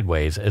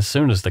sideways as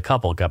soon as the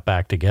couple got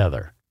back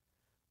together.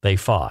 They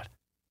fought,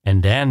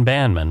 and Dan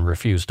Banman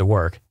refused to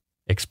work,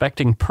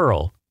 expecting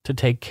Pearl to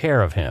take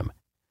care of him.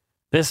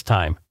 This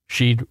time,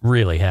 she'd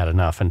really had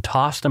enough and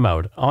tossed him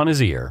out on his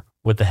ear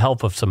with the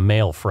help of some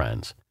male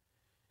friends.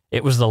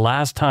 It was the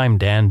last time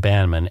Dan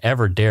Banman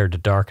ever dared to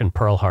darken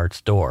Pearl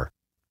Hart's door.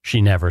 She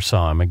never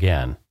saw him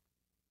again.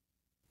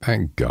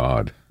 Thank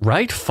God.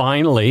 Right?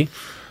 Finally.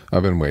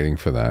 I've been waiting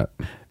for that.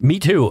 Me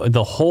too.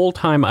 The whole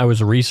time I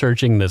was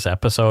researching this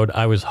episode,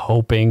 I was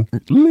hoping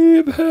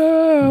Leave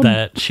him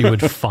that she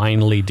would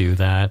finally do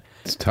that.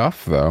 It's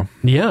tough, though.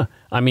 Yeah.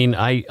 I mean,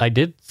 I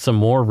did some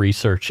more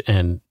research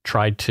and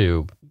tried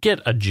to get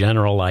a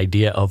general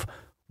idea of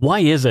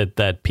why is it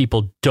that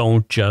people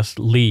don't just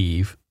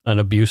leave an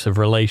abusive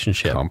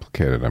relationship.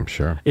 Complicated, I'm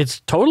sure. It's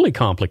totally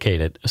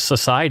complicated.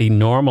 Society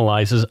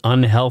normalizes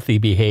unhealthy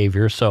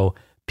behavior, so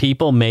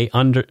people may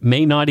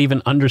not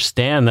even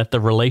understand that the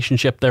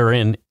relationship they're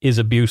in is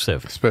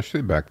abusive.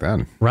 Especially back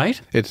then.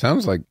 Right? It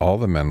sounds like all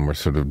the men were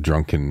sort of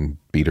drunken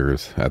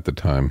beaters at the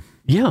time.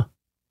 Yeah.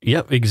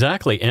 Yeah,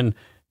 exactly. And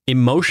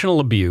emotional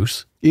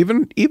abuse.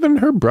 Even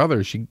her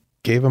brother, she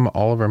gave him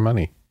all of her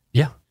money.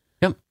 Yeah.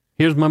 Yep.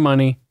 Here's my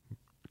money.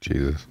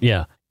 Jesus.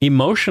 Yeah.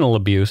 Emotional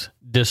abuse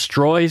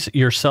destroys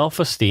your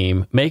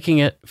self-esteem, making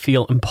it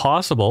feel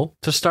impossible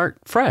to start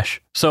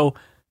fresh. So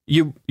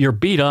you're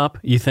beat up.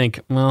 You think,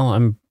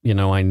 well,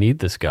 I need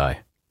this guy.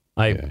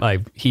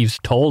 He's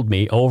told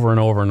me over and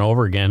over and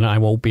over again, I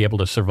won't be able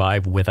to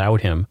survive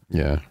without him.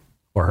 Yeah.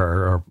 Or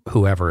her, or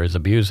whoever is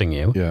abusing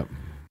you. Yeah.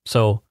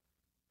 So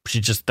she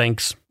just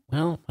thinks,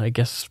 well, I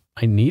guess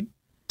I need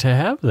to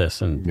have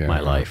this in my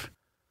life.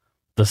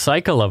 The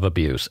cycle of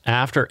abuse.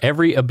 After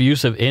every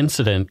abusive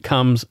incident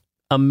comes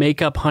a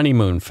makeup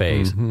honeymoon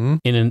phase. Mm-hmm.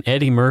 In an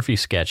Eddie Murphy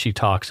sketch, he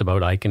talks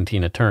about Ike and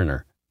Tina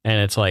Turner.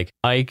 And it's like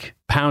Ike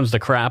pounds the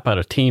crap out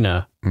of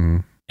Tina.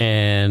 Mm.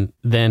 And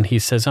then he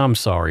says, I'm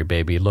sorry,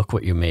 baby. Look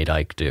what you made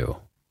Ike do.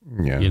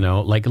 Yeah.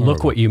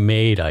 Look what you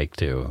made Ike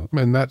do.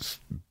 And that's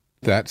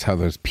how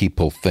those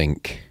people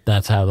think.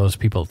 That's how those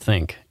people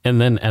think.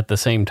 And then at the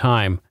same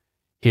time,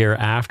 here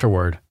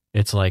afterward,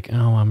 it's like,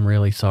 oh, I'm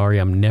really sorry.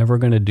 I'm never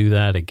going to do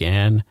that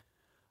again.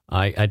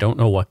 I don't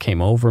know what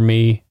came over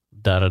me.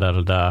 Da da da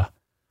da da.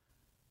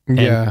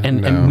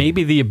 And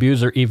maybe the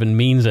abuser even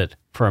means it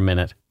for a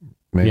minute.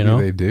 Maybe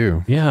they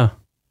do. Yeah.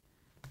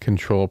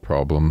 Control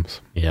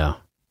problems. Yeah.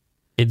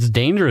 It's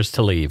dangerous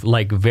to leave,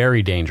 like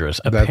very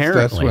dangerous.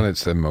 Apparently. That's when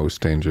it's the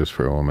most dangerous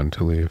for a woman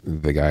to leave.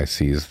 The guy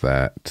sees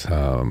that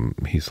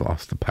he's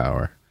lost the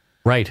power.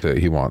 Right. So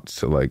he wants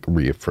to like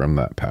reaffirm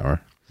that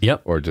power.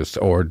 Yep. Or just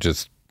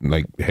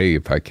like, hey,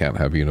 if I can't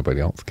have you,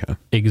 nobody else can.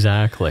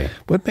 Exactly.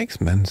 What makes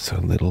some men so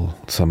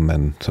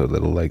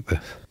little like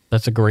this?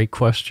 That's a great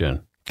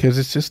question. Because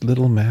it's just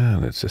little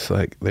man. It's just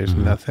like, there's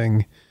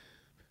nothing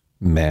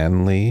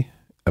manly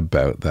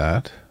about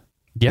that.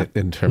 Yeah.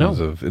 In terms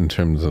of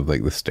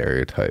like the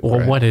stereotype. Well,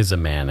 right? What is a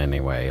man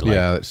anyway?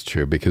 Yeah, that's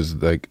true. Because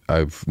like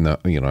I've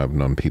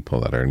known people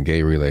that are in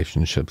gay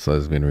relationships,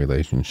 lesbian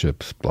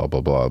relationships, blah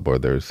blah blah, where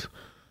there's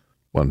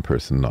one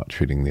person not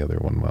treating the other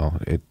one well.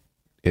 It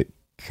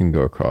can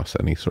go across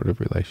any sort of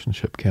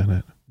relationship, can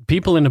it?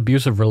 People in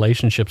abusive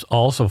relationships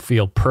also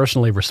feel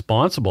personally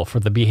responsible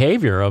for the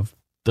behavior of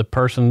the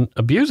person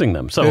abusing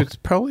them. So it's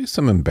probably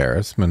some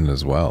embarrassment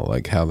as well.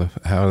 Like how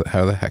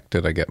the heck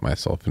did I get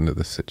myself into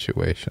this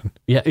situation?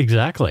 Yeah,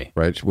 exactly.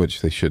 Right,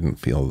 which they shouldn't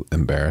feel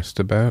embarrassed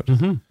about.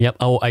 Mm-hmm. Yep.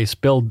 Oh, I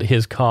spilled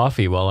his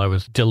coffee while I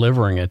was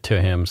delivering it to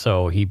him,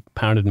 so he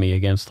pounded me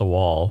against the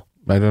wall.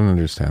 I don't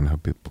understand how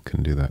people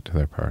can do that to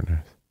their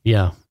partners.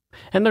 Yeah.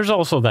 And there's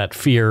also that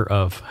fear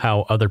of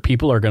how other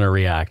people are going to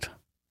react.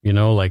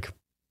 Like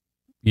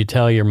you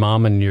tell your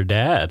mom and your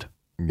dad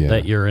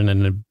that you're in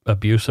an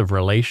abusive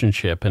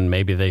relationship, and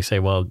maybe they say,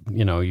 well,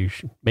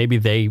 maybe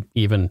they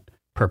even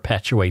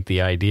perpetuate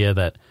the idea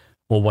that,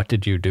 well, what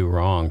did you do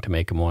wrong to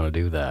make them want to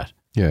do that?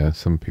 Yeah,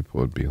 some people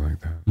would be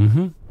like that.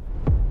 Mm-hmm.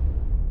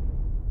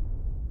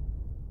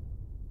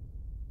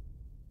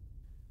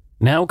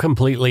 Now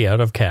completely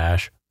out of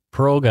cash,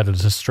 Pearl got a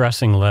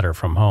distressing letter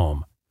from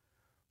home.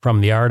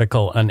 From the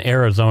article, An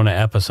Arizona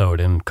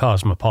Episode in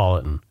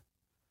Cosmopolitan.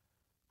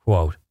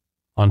 Quote,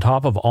 on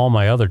top of all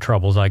my other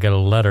troubles, I got a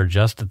letter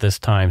just at this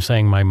time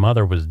saying my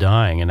mother was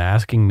dying and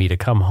asking me to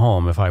come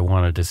home if I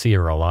wanted to see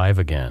her alive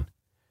again.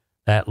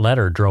 That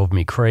letter drove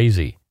me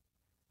crazy.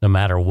 No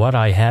matter what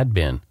I had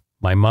been,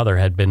 my mother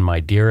had been my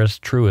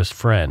dearest, truest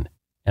friend,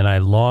 and I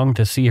longed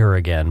to see her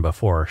again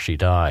before she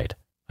died.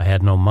 I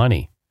had no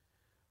money.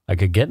 I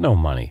could get no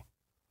money.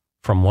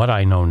 From what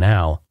I know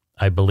now,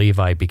 I believe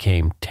I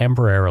became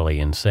temporarily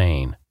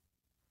insane.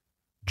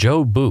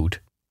 Joe Boot,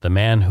 the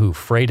man who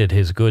freighted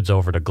his goods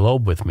over to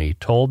Globe with me,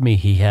 told me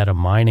he had a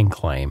mining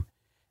claim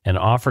and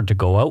offered to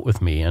go out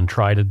with me and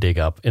try to dig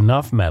up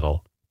enough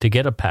metal to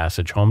get a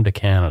passage home to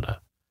Canada.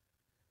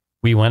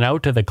 We went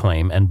out to the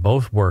claim and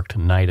both worked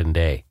night and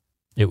day.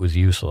 It was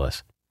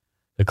useless.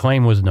 The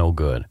claim was no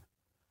good.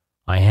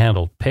 I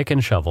handled pick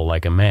and shovel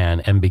like a man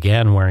and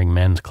began wearing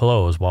men's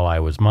clothes while I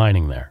was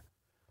mining there.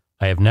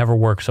 I have never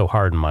worked so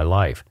hard in my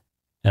life,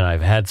 and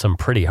I've had some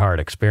pretty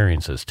hard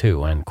experiences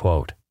too, end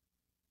quote.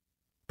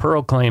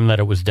 Pearl claimed that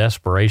it was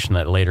desperation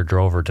that later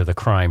drove her to the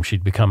crime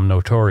she'd become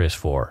notorious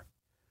for.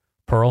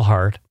 Pearl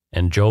Hart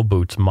and Joe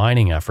Boot's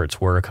mining efforts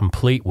were a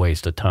complete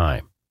waste of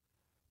time.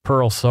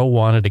 Pearl so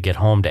wanted to get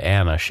home to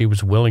Anna, she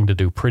was willing to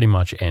do pretty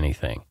much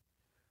anything.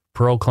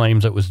 Pearl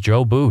claims it was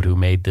Joe Boot who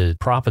made the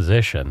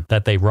proposition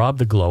that they rob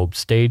the Globe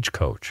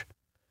stagecoach.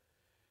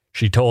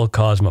 She told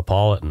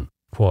Cosmopolitan,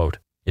 quote,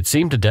 it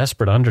seemed a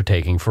desperate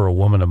undertaking for a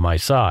woman of my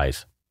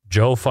size.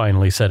 Joe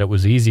finally said it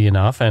was easy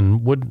enough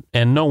and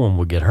no one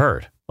would get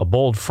hurt. A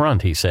bold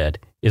front, he said,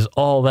 is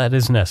all that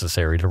is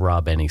necessary to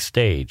rob any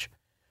stage.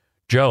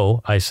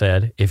 Joe, I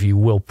said, if you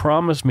will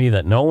promise me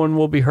that no one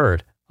will be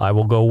hurt, I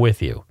will go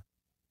with you.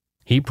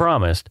 He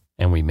promised,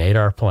 and we made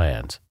our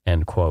plans,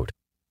 end quote.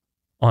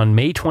 On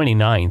May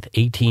 29th,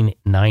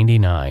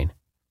 1899,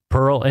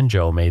 Pearl and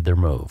Joe made their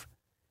move.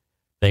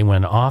 They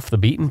went off the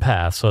beaten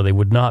path so they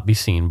would not be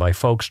seen by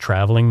folks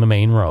traveling the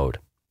main road.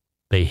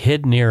 They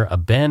hid near a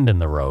bend in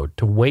the road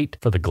to wait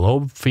for the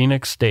Globe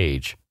Phoenix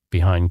stage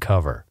behind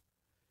cover.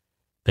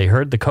 They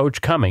heard the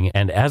coach coming,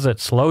 and as it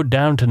slowed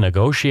down to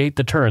negotiate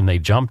the turn, they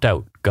jumped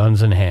out,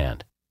 guns in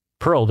hand.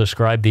 Pearl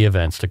described the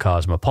events to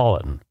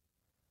Cosmopolitan.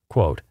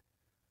 Quote,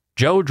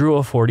 Joe drew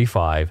a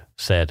 .45,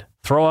 said,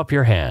 "Throw up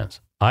your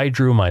hands." I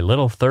drew my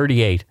little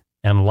 .38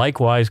 and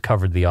likewise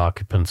covered the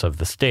occupants of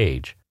the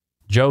stage.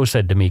 Joe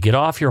said to me, "Get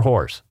off your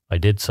horse." I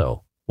did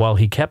so. While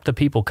he kept the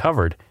people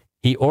covered,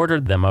 he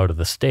ordered them out of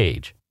the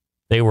stage.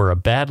 They were a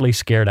badly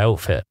scared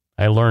outfit.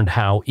 I learned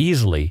how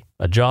easily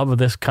a job of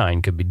this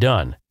kind could be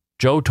done.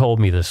 Joe told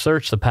me to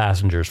search the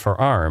passengers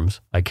for arms.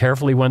 I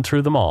carefully went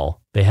through them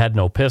all. They had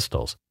no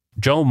pistols.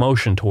 Joe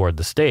motioned toward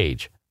the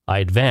stage. I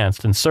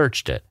advanced and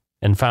searched it,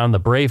 and found the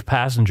brave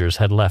passengers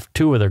had left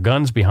 2 of their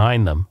guns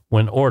behind them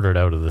when ordered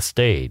out of the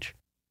stage.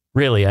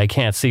 Really, I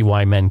can't see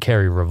why men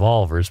carry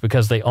revolvers,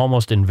 because they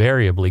almost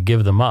invariably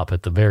give them up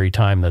at the very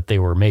time that they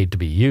were made to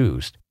be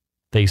used.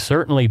 They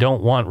certainly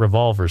don't want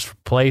revolvers for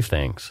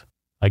playthings.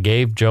 I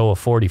gave Joe a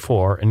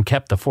 .44 and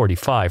kept the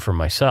 .45 for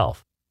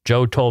myself.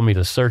 Joe told me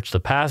to search the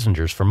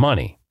passengers for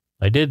money.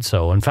 I did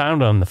so and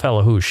found on the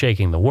fellow who was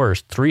shaking the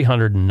worst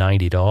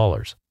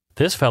 $390.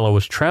 This fellow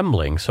was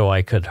trembling so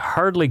I could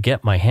hardly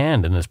get my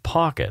hand in his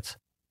pockets.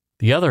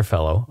 The other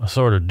fellow, a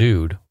sort of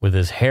dude with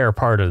his hair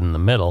parted in the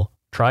middle,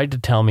 tried to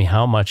tell me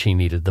how much he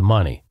needed the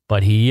money,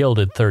 but he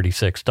yielded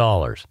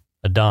 $36,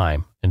 a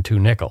dime, and 2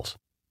 nickels.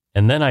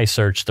 And then I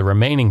searched the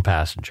remaining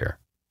passenger,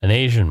 an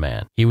Asian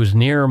man. He was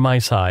near my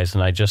size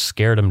and I just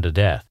scared him to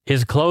death.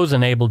 His clothes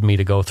enabled me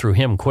to go through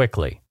him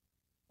quickly.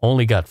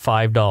 Only got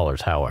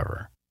 $5,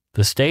 however.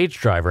 The stage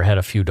driver had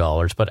a few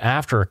dollars, but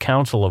after a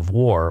council of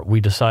war,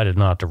 we decided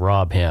not to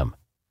rob him.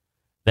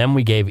 Then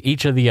we gave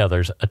each of the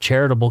others a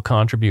charitable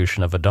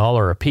contribution of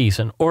 $1 apiece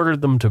and ordered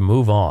them to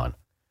move on,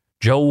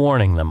 Joe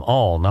warning them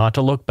all not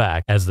to look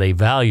back as they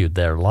valued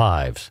their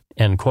lives.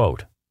 End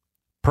quote.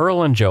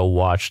 Pearl and Joe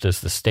watched as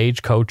the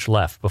stagecoach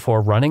left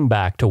before running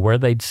back to where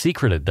they'd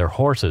secreted their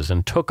horses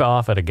and took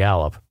off at a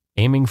gallop,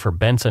 aiming for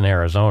Benson,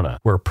 Arizona,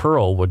 where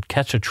Pearl would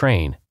catch a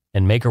train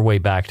and make her way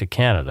back to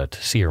Canada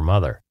to see her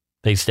mother.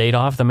 They stayed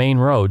off the main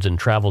roads and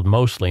traveled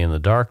mostly in the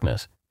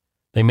darkness.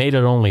 They made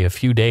it only a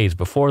few days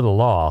before the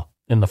law,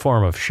 in the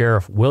form of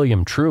Sheriff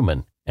William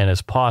Truman and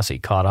his posse,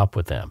 caught up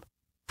with them.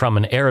 From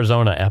an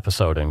Arizona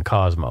episode in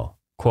Cosmo,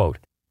 quote,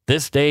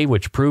 "This day,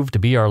 which proved to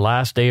be our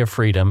last day of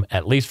freedom,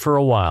 at least for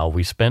a while,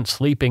 we spent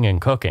sleeping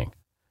and cooking.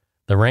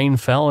 The rain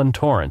fell in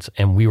torrents,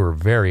 and we were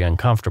very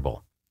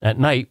uncomfortable. At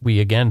night, we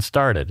again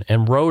started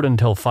and rode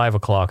until 5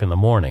 o'clock in the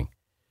morning.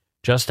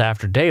 Just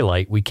after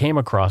daylight, we came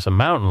across a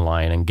mountain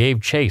lion and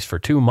gave chase for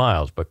 2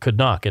 miles, but could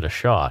not get a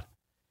shot.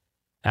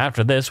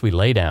 After this, we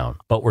lay down,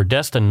 but were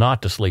destined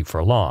not to sleep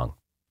for long.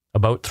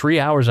 About 3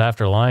 hours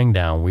after lying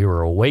down, we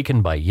were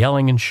awakened by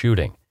yelling and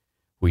shooting.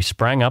 We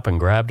sprang up and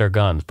grabbed our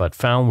guns, but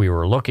found we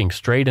were looking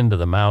straight into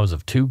the mouths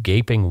of 2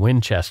 gaping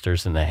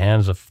Winchesters in the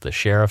hands of the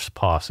sheriff's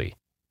posse.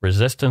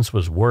 Resistance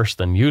was worse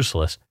than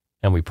useless,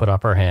 and we put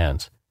up our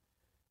hands.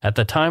 At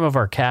the time of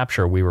our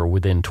capture, we were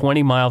within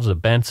 20 miles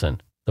of Benson,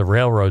 the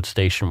railroad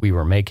station we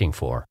were making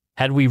for.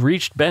 Had we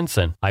reached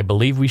Benson, I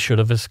believe we should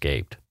have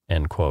escaped."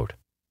 End quote.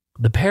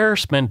 The pair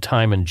spent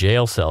time in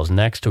jail cells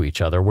next to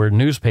each other, where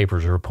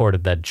newspapers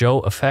reported that Joe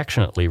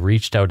affectionately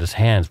reached out his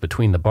hands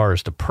between the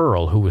bars to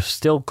Pearl, who was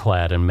still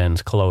clad in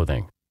men's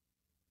clothing.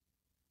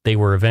 They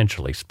were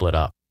eventually split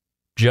up.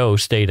 Joe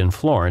stayed in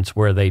Florence,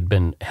 where they'd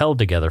been held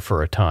together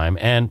for a time,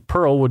 and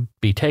Pearl would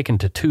be taken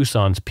to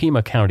Tucson's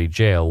Pima County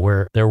Jail,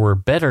 where there were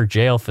better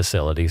jail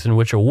facilities in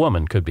which a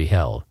woman could be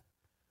held.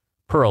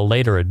 Pearl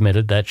later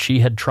admitted that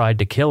she had tried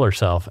to kill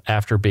herself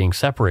after being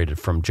separated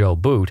from Joe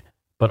Boot,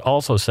 but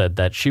also said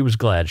that she was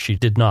glad she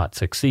did not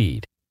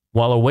succeed.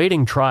 While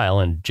awaiting trial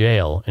in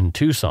jail in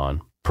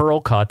Tucson, Pearl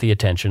caught the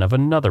attention of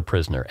another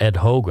prisoner, Ed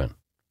Hogan,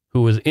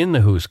 who was in the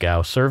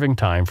Huskow serving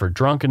time for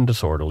drunken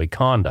disorderly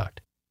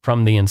conduct.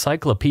 From the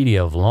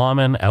Encyclopedia of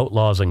Lawmen,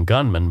 Outlaws, and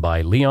Gunmen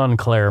by Leon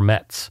Claire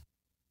Metz,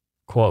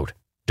 quote,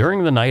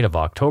 "During the night of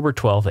October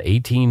 12,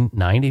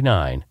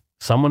 1899,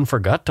 someone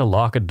forgot to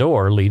lock a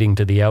door leading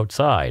to the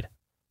outside.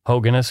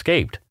 Hogan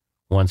escaped.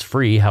 Once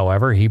free,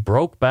 however, he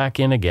broke back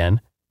in again,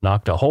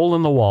 knocked a hole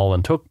in the wall,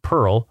 and took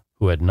Pearl,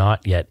 who had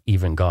not yet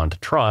even gone to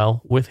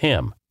trial, with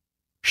him.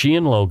 She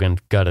and Logan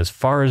got as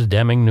far as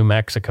Deming, New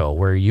Mexico,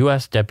 where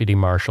U.S. Deputy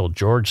Marshal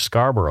George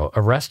Scarborough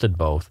arrested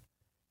both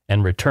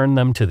and returned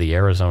them to the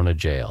Arizona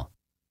jail.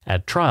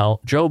 At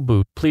trial, Joe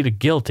Boot pleaded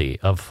guilty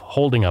of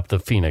holding up the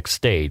Phoenix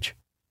stage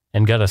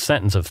and got a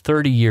sentence of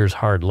 30 years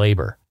hard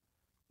labor.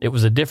 It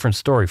was a different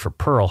story for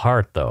Pearl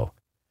Hart, though.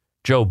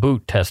 Joe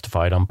Boot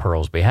testified on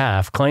Pearl's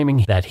behalf,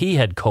 claiming that he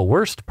had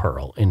coerced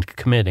Pearl into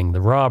committing the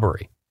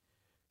robbery.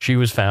 She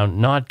was found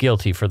not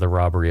guilty for the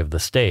robbery of the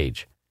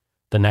stage.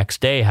 The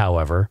next day,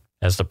 however,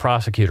 as the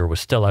prosecutor was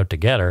still out to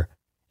get her,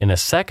 in a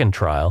second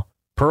trial,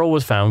 Pearl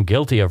was found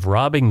guilty of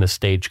robbing the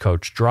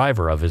stagecoach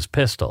driver of his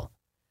pistol.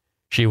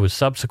 She was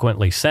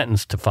subsequently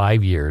sentenced to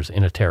 5 years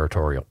in a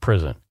territorial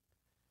prison.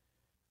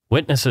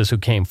 Witnesses who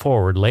came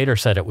forward later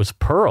said it was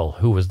Pearl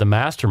who was the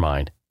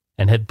mastermind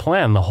and had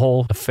planned the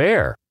whole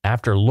affair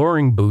after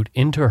luring Boot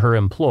into her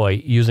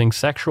employ using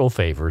sexual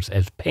favors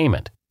as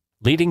payment,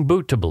 leading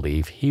Boot to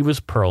believe he was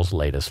Pearl's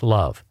latest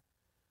love.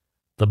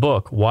 The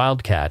book,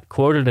 Wildcat,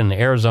 quoted an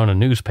Arizona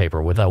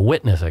newspaper with a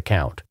witness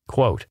account,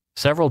 quote,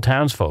 Several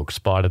townsfolk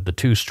spotted the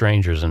two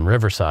strangers in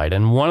Riverside,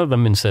 and one of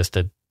them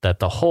insisted that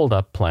the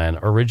hold-up plan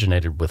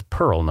originated with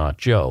Pearl, not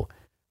Joe.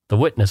 The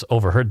witness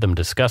overheard them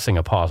discussing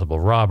a possible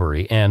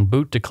robbery, and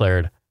Boot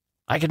declared,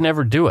 "I could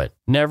never do it.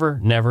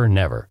 Never, never,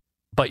 never.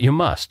 But you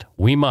must.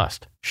 We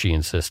must," she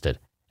insisted.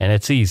 "And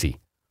it's easy.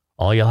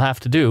 All you'll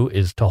have to do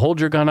is to hold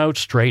your gun out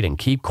straight and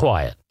keep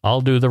quiet.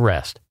 I'll do the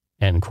rest."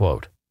 End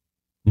quote.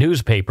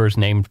 Newspapers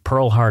named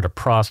Pearl Hart a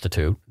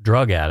prostitute,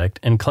 drug addict,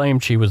 and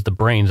claimed she was the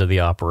brains of the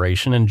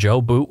operation, and Joe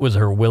Boot was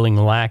her willing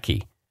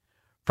lackey.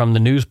 From the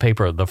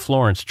newspaper The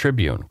Florence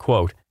Tribune,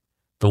 quote,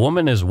 "The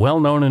woman is well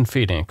known in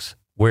Phoenix,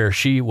 where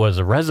she was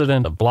a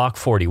resident of Block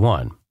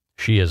 41.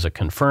 She is a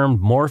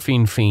confirmed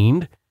morphine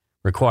fiend,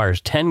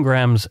 requires 10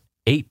 grams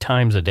 8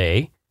 times a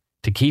day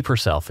to keep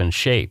herself in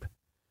shape.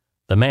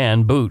 The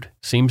man, Boot,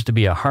 seems to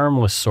be a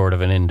harmless sort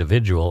of an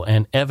individual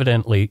and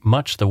evidently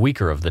much the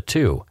weaker of the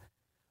two,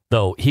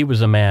 though he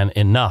was a man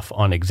enough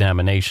on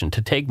examination to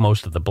take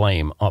most of the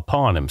blame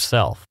upon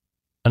himself."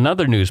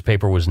 Another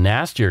newspaper was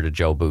nastier to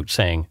Joe Boot,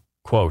 saying,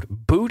 quote,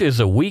 "Boot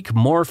is a weak,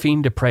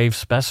 morphine-depraved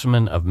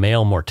specimen of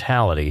male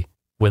mortality,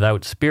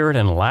 without spirit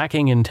and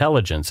lacking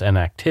intelligence and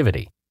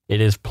activity. It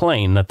is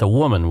plain that the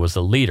woman was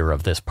the leader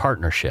of this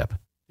partnership."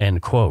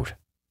 End quote.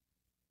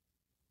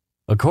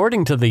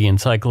 According to the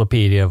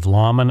Encyclopedia of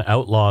Lawmen,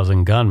 Outlaws,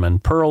 and Gunmen,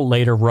 Pearl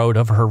later wrote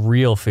of her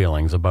real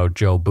feelings about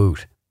Joe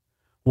Boot.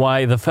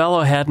 "Why, the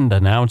fellow hadn't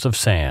an ounce of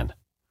sand.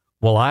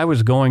 While I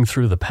was going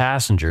through the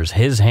passengers,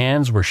 his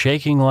hands were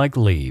shaking like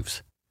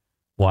leaves.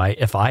 Why,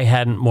 if I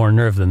hadn't more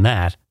nerve than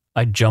that,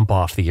 I'd jump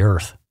off the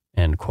earth."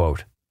 End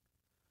quote.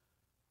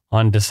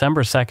 On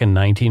December 2nd,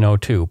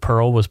 1902,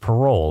 Pearl was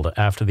paroled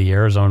after the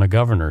Arizona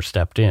governor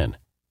stepped in.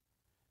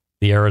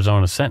 The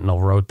Arizona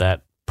Sentinel wrote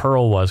that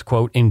Pearl was,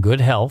 quote, "in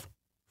good health,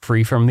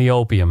 free from the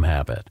opium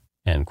habit,"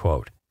 end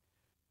quote.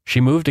 She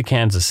moved to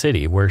Kansas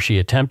City, where she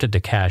attempted to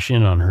cash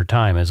in on her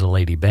time as a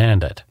lady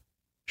bandit.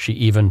 She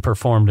even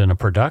performed in a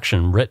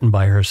production written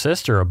by her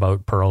sister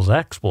about Pearl's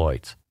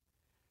exploits.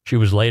 She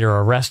was later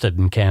arrested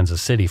in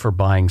Kansas City for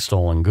buying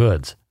stolen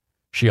goods.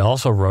 She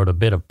also wrote a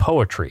bit of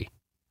poetry.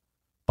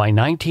 By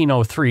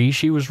 1903,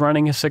 she was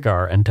running a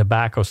cigar and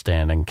tobacco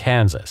stand in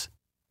Kansas.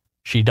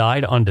 She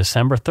died on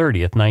December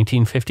 30th,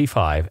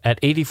 1955, at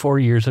 84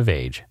 years of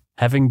age,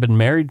 having been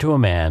married to a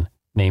man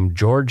named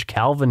George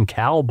Calvin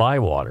Cal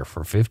Bywater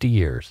for 50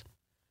 years.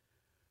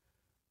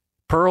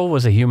 Pearl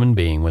was a human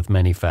being with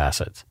many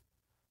facets.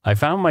 I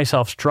found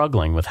myself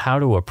struggling with how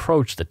to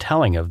approach the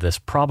telling of this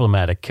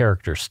problematic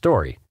character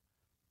story.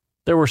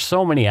 There were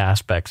so many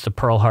aspects to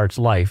Pearl Hart's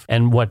life,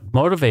 and what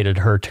motivated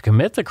her to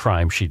commit the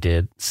crime she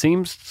did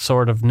seems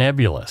sort of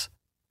nebulous.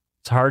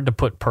 It's hard to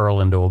put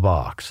Pearl into a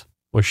box.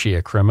 Was she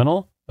a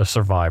criminal, a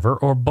survivor,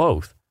 or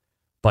both?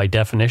 By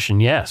definition,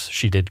 yes,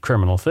 she did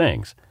criminal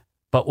things.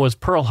 But was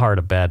Pearl Hart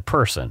a bad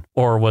person?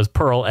 Or was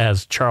Pearl,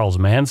 as Charles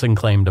Manson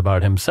claimed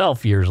about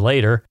himself years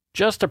later,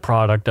 just a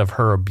product of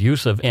her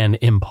abusive and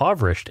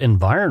impoverished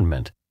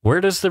environment?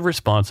 Where does the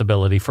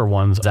responsibility for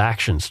one's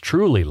actions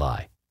truly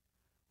lie?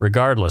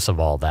 Regardless of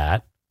all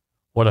that,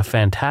 what a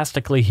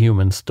fantastically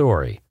human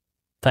story.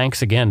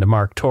 Thanks again to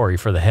Mark Torrey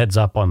for the heads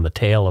up on the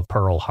tale of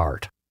Pearl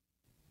Hart.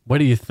 What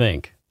do you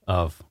think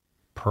of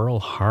Pearl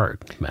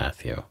Hart,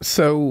 Matthew?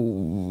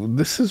 So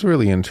this is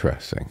really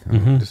interesting.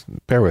 Just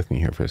bear with me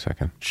here for a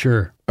second.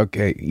 Sure.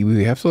 Okay,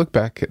 we have to look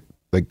back at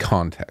the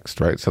context,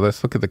 right? So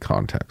let's look at the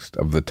context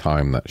of the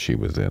time that she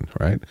was in,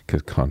 right?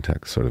 Because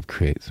context sort of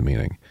creates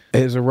meaning.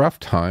 It was a rough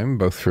time,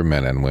 both for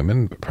men and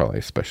women, but probably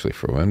especially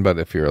for women. But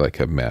if you're like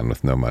a man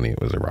with no money,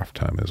 it was a rough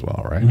time as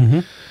well,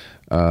 right?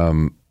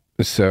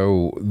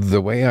 So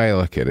the way I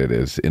look at it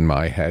is, in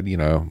my head,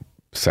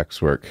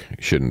 sex work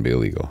shouldn't be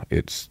illegal.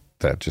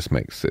 That just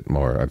makes it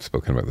more, I've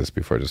spoken about this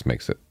before, just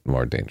makes it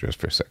more dangerous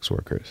for sex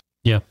workers.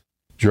 Yeah.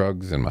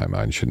 Drugs, in my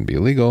mind, shouldn't be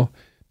illegal.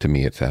 To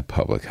me, it's a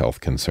public health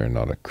concern,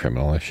 not a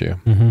criminal issue,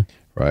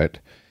 right?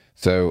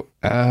 So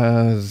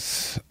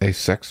as a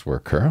sex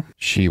worker,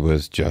 she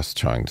was just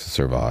trying to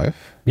survive.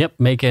 Yep,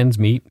 make ends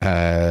meet.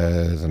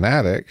 As an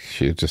addict,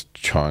 she was just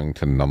trying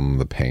to numb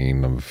the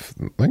pain of,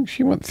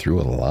 she went through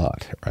a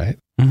lot, right?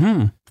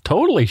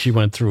 Totally, she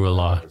went through a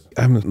lot.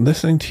 I'm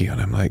listening to you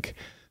and I'm like,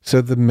 so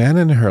the men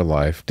in her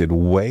life did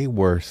way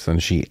worse than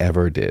she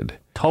ever did.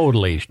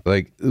 Totally.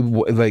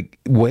 Like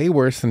way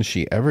worse than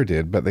she ever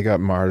did, but they got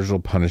marginal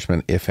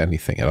punishment, if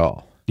anything at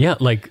all. Yeah,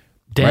 like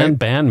Dan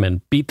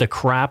Banman beat the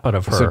crap out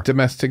of her. So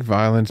domestic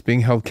violence,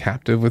 being held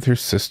captive with her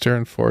sister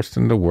and forced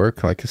into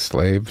work like a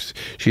slave.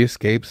 She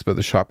escapes, but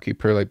the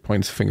shopkeeper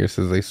points fingers,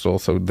 says they stole,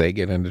 so they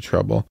get into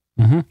trouble.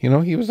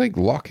 He was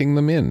locking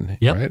them in,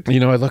 right?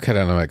 I look at it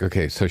and I'm like,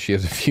 okay, so she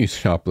has a few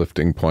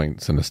shoplifting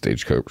points and a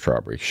stagecoach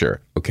robbery.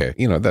 Sure. Okay.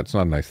 That's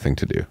not a nice thing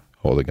to do.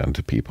 Hold a gun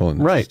to people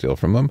and steal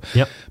from them.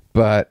 Yep.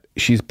 But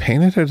she's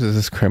painted as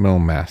this criminal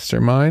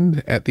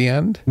mastermind at the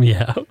end.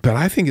 Yeah. But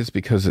I think it's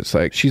because it's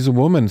she's a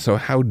woman, so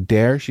how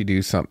dare she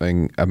do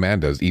something a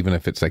man does, even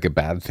if it's a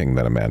bad thing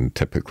that a man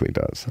typically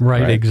does.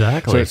 Right,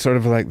 exactly. So it's sort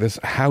of like this,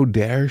 how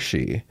dare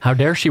she? How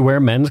dare she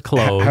wear men's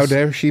clothes? How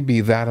dare she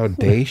be that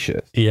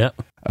audacious? Yeah.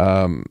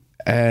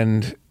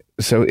 And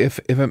So if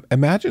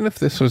imagine if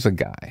this was a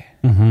guy,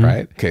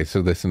 right? Okay, so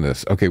listen to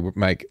this. Okay,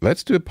 Mike,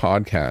 let's do a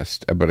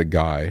podcast about a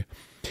guy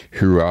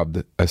who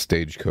robbed a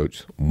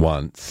stagecoach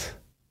once,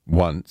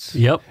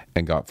 Yep.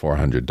 and got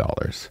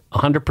 $400.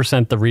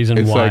 100% the reason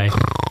It's why.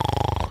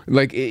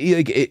 like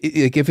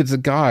if it's a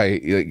guy,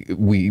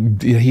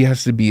 he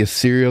has to be a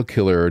serial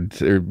killer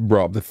or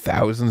robbed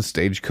 1,000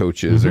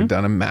 stagecoaches or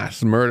done a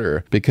mass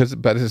murder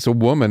but it's a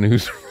woman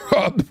who's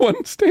robbed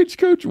one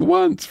stagecoach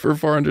once for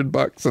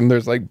 $400, and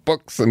there's like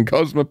books and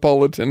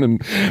Cosmopolitan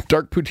and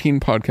Dark Poutine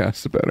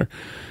podcasts about her.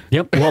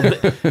 Yep.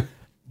 Well,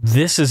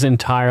 this is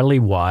entirely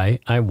why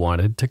I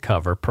wanted to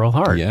cover Pearl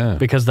Hart. Yeah.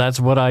 Because that's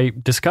what I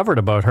discovered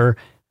about her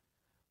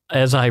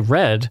as I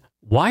read.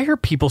 Why are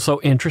people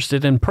so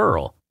interested in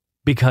Pearl?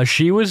 Because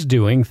she was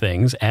doing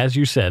things, as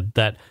you said,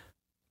 that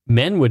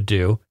men would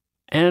do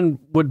and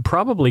would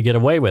probably get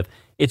away with.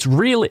 It's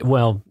really,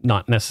 well,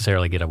 not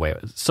necessarily get away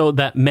with. So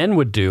that men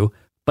would do,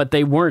 but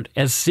they weren't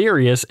as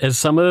serious as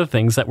some of the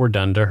things that were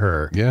done to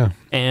her. Yeah.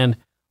 And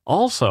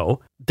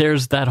also,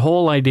 there's that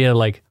whole idea,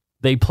 like,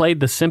 they played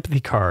the sympathy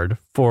card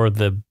for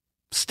the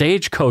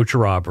stagecoach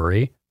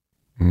robbery.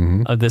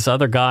 This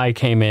other guy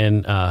came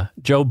in,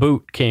 Joe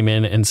Boot came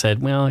in and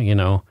said, well, you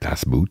know.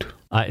 Das Boot.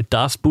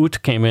 Das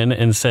Boot came in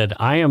and said,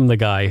 I am the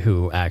guy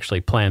who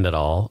actually planned it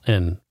all.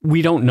 And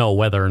we don't know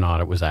whether or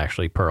not it was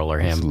actually Pearl or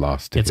him. It's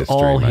lost to It's history,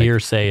 all Mike.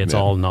 hearsay. It's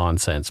all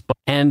nonsense.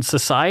 And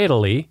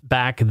societally,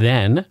 back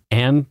then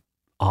and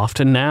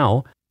often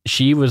now,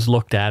 she was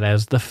looked at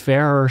as the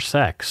fairer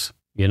sex,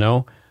 you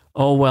know?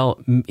 Oh, well,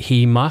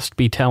 he must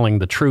be telling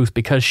the truth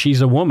because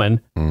she's a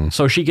woman,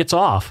 so she gets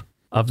off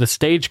of the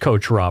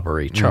stagecoach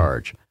robbery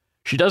charge.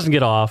 She doesn't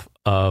get off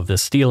of the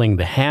stealing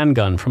the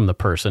handgun from the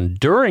person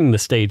during the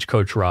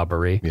stagecoach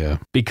robbery. Yeah.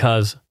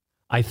 Because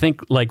I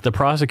think like the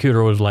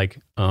prosecutor was like,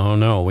 oh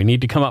no, we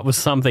need to come up with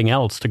something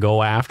else to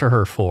go after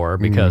her for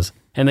because,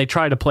 and they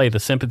try to play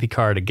the sympathy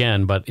card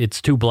again, but it's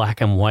too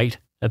black and white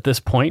at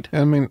this point.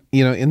 I mean,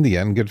 you know, in the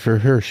end, good for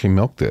her. She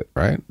milked it,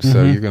 right?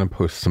 So you're going to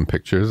post some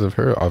pictures of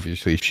her.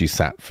 Obviously, she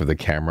sat for the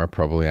camera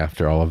probably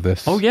after all of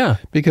this. Oh, yeah.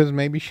 Because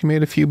maybe she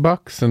made a few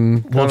bucks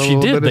and Well, she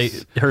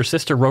did. Her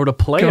sister wrote a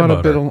play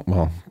about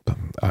her.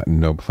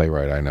 No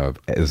playwright I know of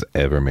has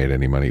ever made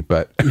any money,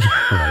 but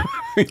Right.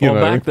 you Well,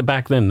 know,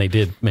 back then they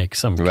did make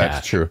some cash.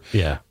 that's true.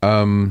 Yeah.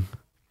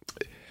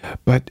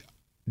 But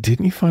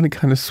didn't you find it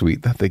kind of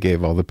sweet that they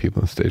gave all the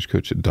people in the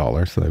stagecoach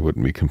 $1 so they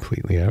wouldn't be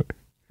completely out?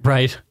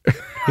 Right.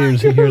 I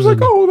was like,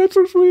 oh, that's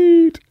so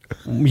sweet.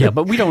 Yeah,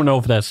 but we don't know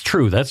if that's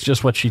true. That's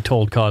just what she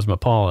told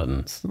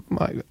Cosmopolitan.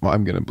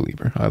 I'm going to believe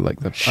her. I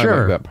like that. Sure. I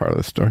like that part of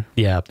the story.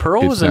 Yeah,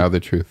 Pearl It's now the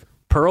truth.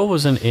 Pearl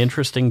was an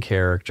interesting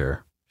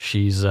character.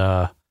 She's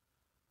yeah.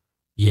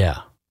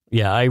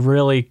 I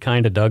really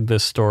kind of dug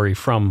this story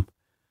from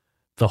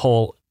the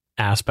whole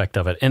aspect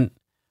of it. And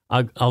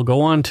I'll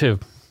go on to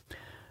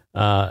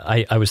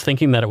I was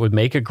thinking that it would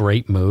make a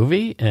great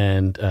movie,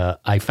 and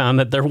I found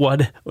that there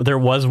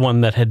was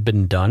one that had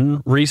been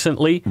done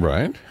recently.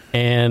 Right.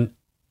 And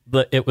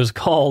it was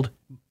called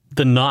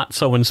the not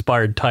so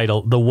inspired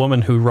title, The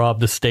Woman Who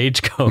Robbed the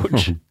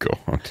Stagecoach. Oh,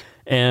 God.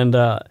 And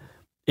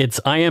its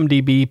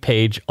IMDb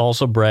page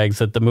also brags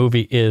that the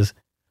movie is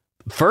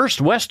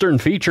first Western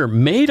feature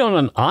made on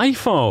an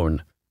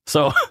iPhone.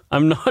 So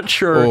I'm not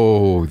sure.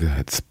 Oh,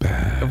 that's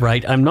bad.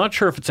 Right. I'm not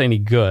sure if it's any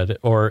good,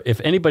 or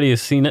if anybody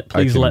has seen it,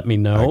 please let me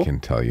know. I can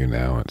tell you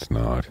now it's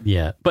not.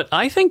 Yeah. But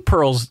I think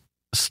Pearl's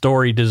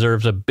story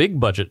deserves a big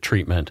budget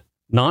treatment,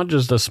 not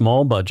just a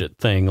small budget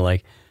thing.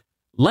 Like,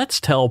 let's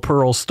tell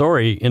Pearl's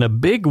story in a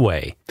big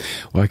way.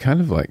 Well, I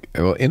kind of like,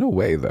 well, in a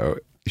way, though,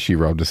 she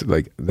robbed us.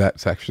 Like,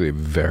 that's actually a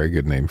very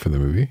good name for the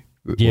movie.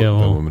 The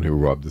woman who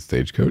robbed the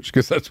stagecoach,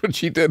 because that's what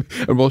she did.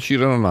 And we'll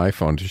shoot it on an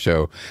iPhone to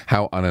show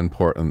how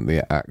unimportant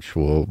the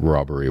actual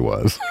robbery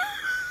was.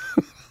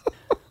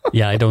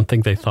 Yeah, I don't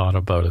think they thought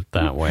about it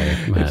that way,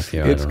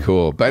 Matthew. It's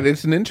cool, but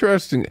it's an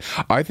interesting,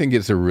 I think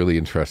it's a really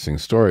interesting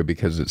story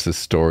because it's a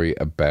story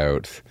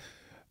about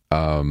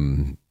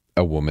a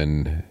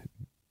woman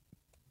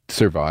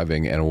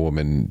surviving and a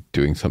woman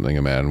doing something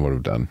a man would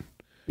have done.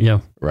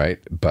 Yeah. Right.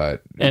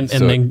 But and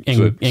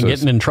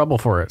getting in trouble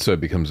for it. So it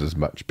becomes this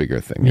much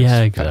bigger thing. Yeah,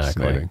 it's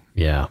exactly. Fascinating.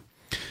 Yeah.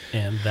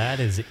 And that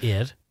is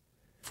it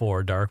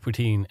for Dark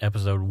Poutine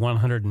episode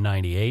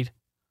 198,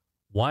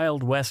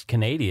 Wild West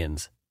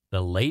Canadians,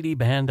 The Lady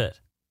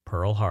Bandit,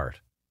 Pearl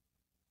Hart.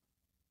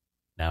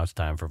 Now it's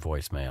time for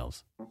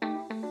voicemails.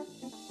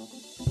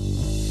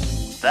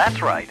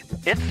 That's right.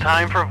 It's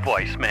time for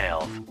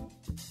voicemails.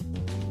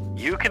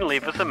 You can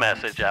leave us a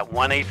message at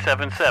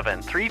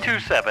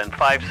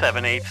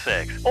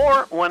 1-877-327-5786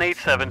 or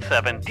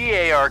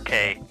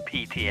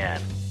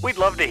 1-877-DARK-PTN. We'd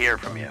love to hear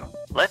from you.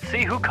 Let's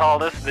see who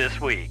called us this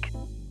week.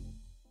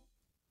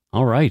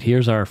 All right,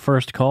 here's our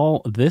first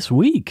call this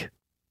week.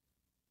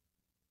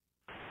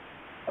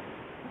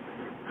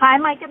 Hi,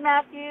 Mike and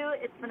Matthew.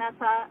 It's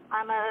Vanessa.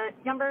 I'm a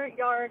Yumber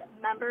Yard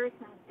member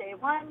since day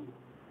one.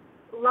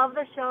 Love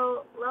the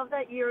show. Love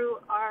that you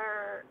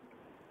are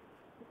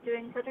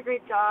doing such a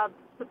great job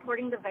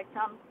supporting the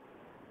victims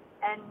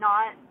and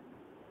not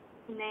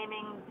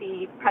naming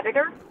the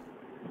predator.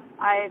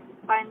 I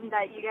find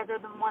that you guys are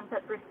the ones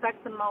that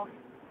respect the most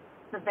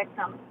the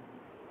victim.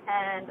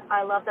 And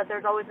I love that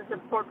there's always a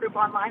support group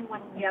online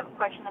when you have a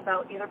question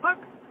about either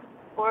books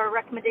or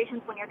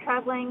recommendations when you're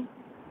traveling.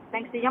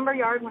 Thanks to Yumber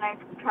Yard, when I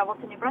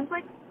traveled to New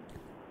Brunswick,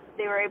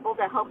 they were able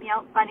to help me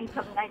out finding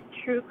some nice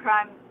true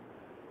crime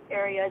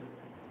areas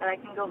that I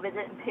can go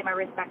visit and pay my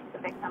respects to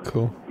the victim.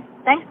 Cool.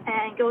 Thanks,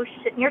 and go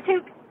shit in your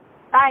toque.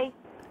 Bye.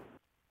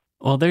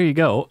 Well, there you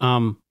go.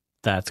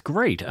 That's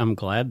great. I'm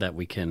glad that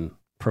we can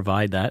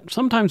provide that.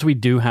 Sometimes we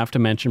do have to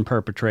mention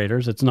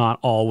perpetrators. It's not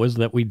always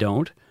that we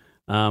don't.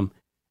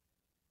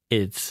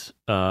 It's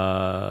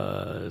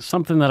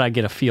something that I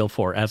get a feel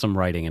for as I'm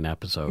writing an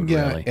episode.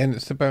 Yeah, really. And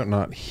it's about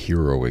not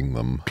heroing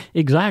them.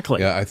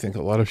 Exactly. Yeah, I think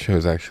a lot of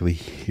shows actually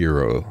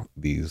hero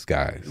these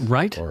guys.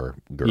 Right. Or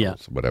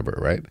girls, whatever,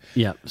 right?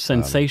 Yeah,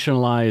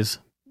 sensationalize,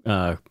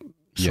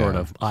 sort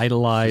of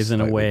idolize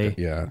in a way.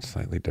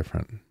 Slightly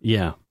different.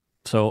 Yeah,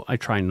 so I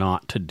try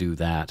not to do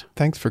that.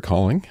 Thanks for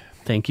calling.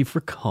 Thank you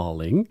for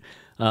calling.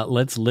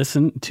 Let's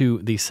listen to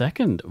the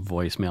second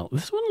voicemail.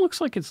 This one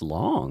looks like it's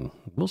long.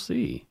 We'll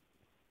see.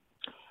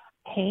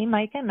 Hey,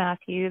 Mike and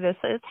Matthew. This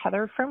is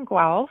Heather from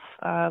Guelph.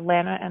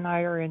 Lana and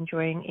I are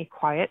enjoying a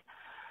quiet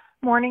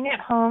morning at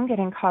home,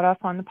 getting caught up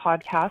on the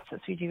podcast as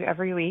we do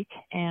every week.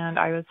 And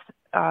I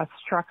was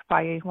struck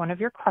by one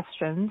of your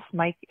questions,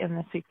 Mike, in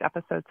this week's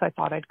episode, so I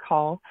thought I'd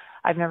call.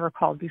 I've never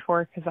called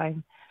before because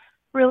I'm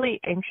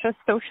really anxious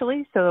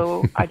socially,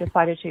 so I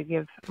decided to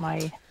give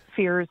my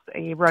fears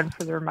a run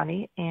for their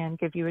money and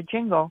give you a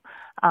jingle.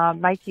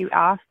 Mike, you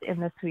asked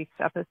in this week's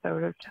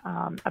episode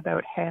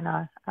about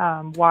Hannah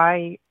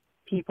why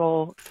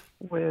people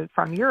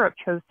from Europe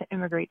chose to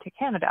immigrate to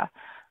Canada.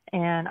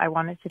 And I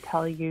wanted to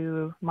tell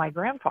you my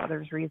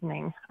grandfather's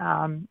reasoning.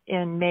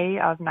 In May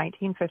of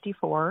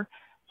 1954,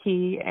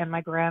 he and my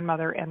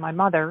grandmother and my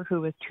mother,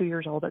 who was 2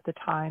 years old at the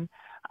time,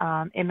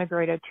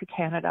 immigrated to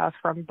Canada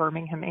from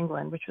Birmingham,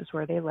 England, which was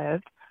where they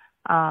lived.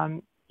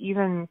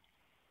 Even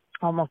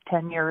almost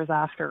 10 years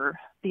after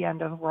the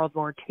end of World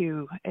War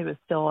II, it was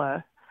still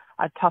a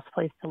tough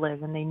place to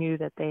live, and they knew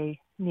that they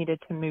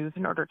needed to move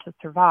in order to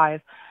survive.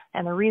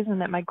 And the reason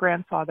that my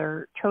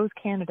grandfather chose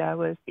Canada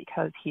was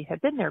because he had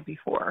been there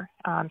before.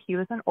 He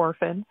was an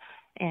orphan,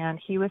 and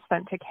he was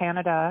sent to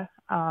Canada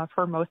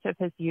for most of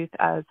his youth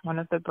as one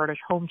of the British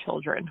home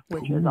children,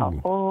 which is a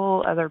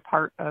whole other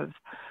part of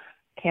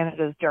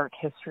Canada's dark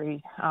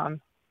history.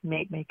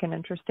 Make an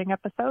interesting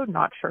episode,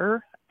 not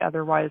sure.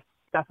 Otherwise,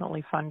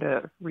 definitely fun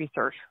to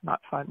research.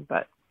 Not fun,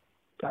 but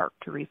dark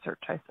to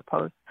research, I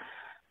suppose.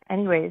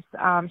 Anyways,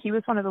 he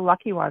was one of the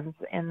lucky ones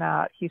in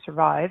that he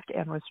survived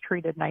and was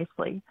treated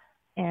nicely.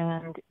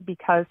 And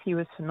because he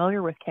was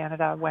familiar with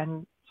Canada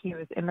when he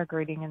was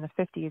immigrating in the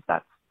 50s,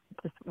 that's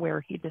just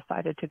where he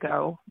decided to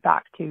go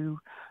back to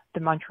the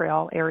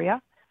Montreal area,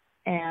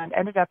 and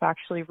ended up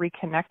actually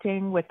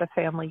reconnecting with the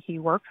family he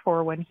worked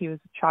for when he was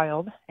a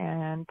child.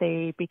 And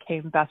they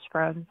became best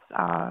friends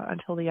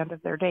until the end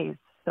of their days.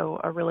 So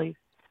a really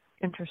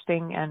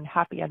interesting and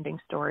happy ending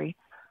story.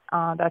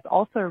 That's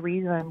also a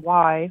reason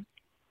why,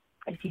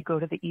 if you go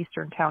to the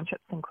eastern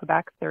townships in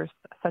Quebec, there's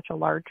such a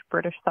large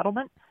British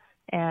settlement.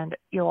 And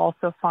you'll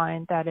also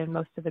find that in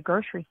most of the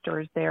grocery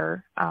stores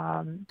there,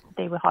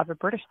 they will have a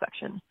British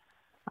section,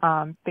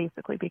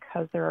 basically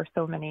because there are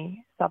so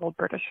many settled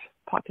British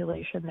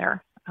population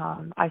there.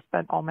 I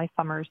spent all my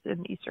summers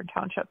in the eastern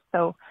townships,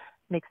 so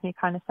it makes me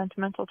kind of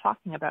sentimental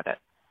talking about it.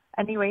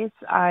 Anyways,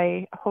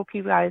 I hope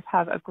you guys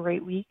have a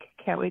great week.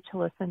 Can't wait to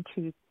listen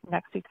to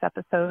next week's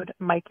episode.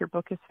 Mike, your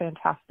book is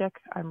fantastic.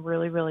 I'm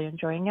really, really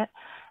enjoying it.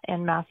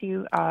 And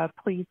Matthew,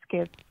 please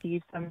give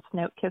Steve some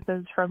snout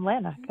kisses from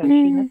Lana because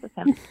she misses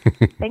him.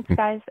 Thanks,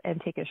 guys,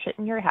 and take a shit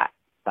in your hat.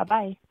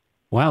 Bye-bye.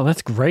 Wow,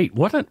 that's great.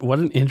 What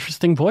an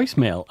interesting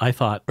voicemail, I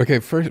thought. Okay,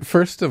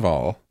 first of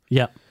all,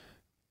 yeah,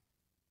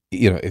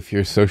 if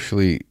you're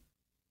socially,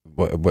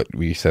 what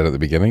we said at the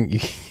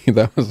beginning,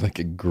 that was like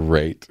a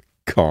great,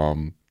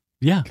 calm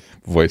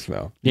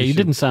voicemail. Yeah, you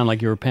didn't sound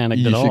like you were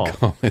panicked at all. You should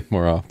call in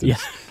more often. Yeah.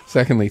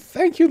 Secondly,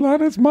 thank you,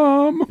 Lana's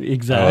mom.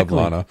 Exactly.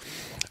 I love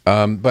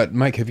Lana. But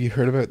Mike, have you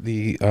heard about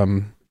the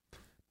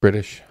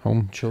British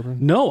home children?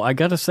 No, I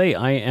got to say,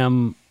 I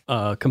am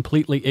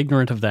completely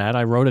ignorant of that.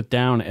 I wrote it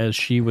down as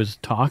she was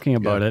talking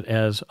about it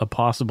as a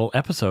possible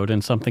episode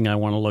and something I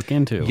want to look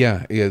into.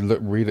 Yeah.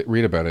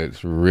 Read about it.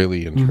 It's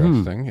really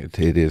interesting.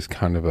 Mm-hmm. It is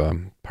kind of a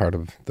part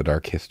of the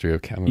dark history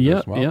of Canada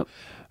as well.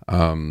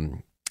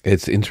 Yep.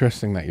 It's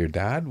interesting that your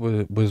dad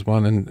was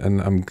one,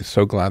 and I'm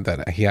so glad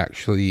that he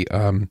actually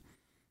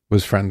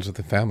was friends with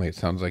the family. It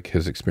sounds like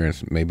his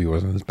experience maybe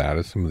wasn't as bad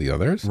as some of the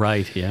others.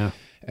 Right, yeah.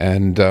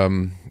 And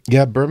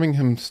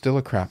Birmingham's still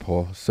a crap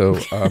hole. So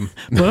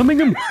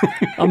Birmingham?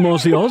 I'm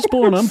Ozzy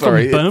Osbourne. I'm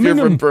sorry, from Birmingham. If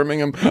you're from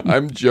Birmingham,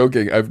 I'm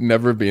joking. I've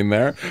never been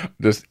there.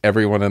 Just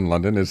everyone in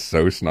London is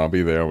so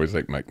snobby. They always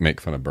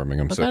make fun of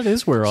Birmingham. But that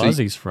is where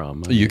Ozzy's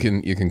from. You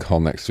can call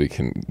next week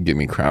and give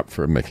me crap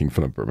for making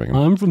fun of Birmingham.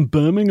 I'm from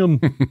Birmingham.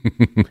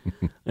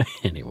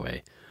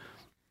 Anyway.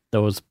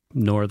 those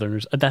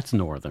northerners. That's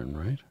northern,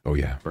 right? Oh,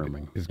 yeah.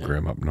 Birmingham. Is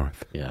grim up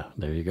north. Yeah,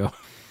 there you go.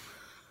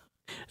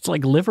 It's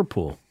like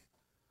Liverpool.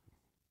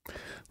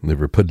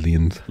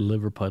 Liverpudlians.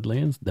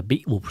 The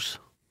Beatles.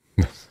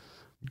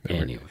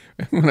 Anyway.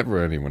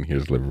 Whenever anyone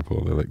hears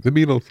Liverpool, they're like, the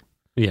Beatles.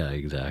 Yeah,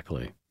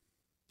 exactly.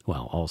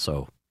 Well,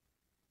 also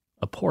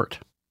a port.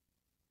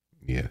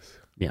 Yes.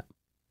 Yeah.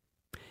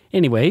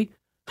 Anyway,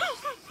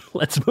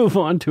 let's move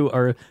on to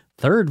our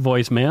third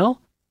voicemail.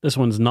 This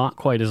one's not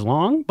quite as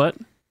long, but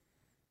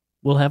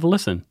we'll have a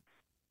listen.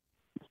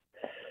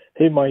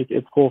 Hey, Mike,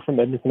 it's Cole from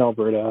Edmonton,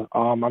 Alberta.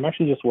 I'm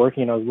actually just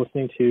working. I was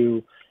listening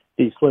to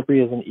the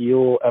Slippery as an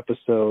Eel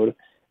episode,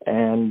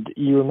 and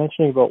you were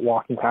mentioning about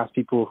walking past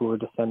people who are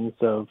descendants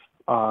of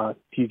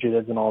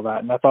fugitives and all that,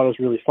 and I thought it was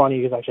really funny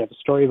because I actually have a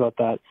story about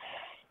that.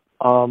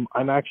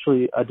 I'm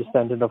actually a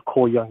descendant of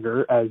Cole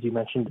Younger, as you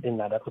mentioned in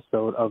that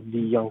episode, of the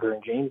Younger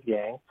and James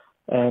gang,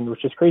 and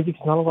which is crazy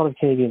because not a lot of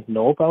Canadians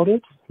know about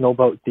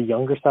the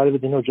Younger side of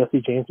it. They know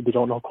Jesse James, but they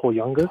don't know Cole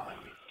Younger.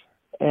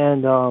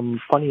 And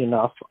funny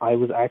enough, I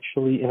was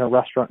actually in a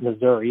restaurant in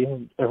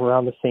Missouri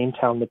around the same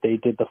town that they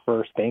did the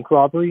first bank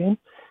robbery in.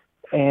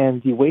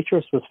 And the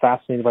waitress was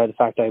fascinated by the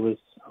fact I was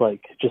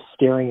like just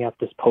staring at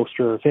this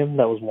poster of him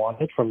that was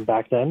wanted from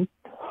back then.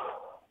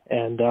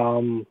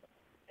 And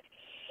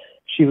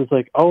she was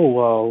like, "Oh,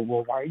 well,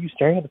 why are you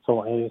staring at it so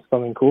long? Is there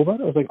something cool about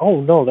it?" I was like,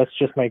 "Oh, no, that's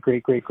just my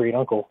great-great-great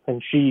uncle."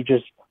 And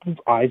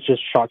eyes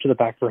just shot to the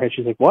back of her head.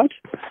 She's like, "What?"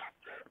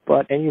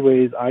 But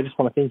anyways, I just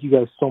want to thank you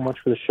guys so much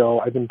for the show.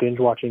 I've been binge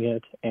watching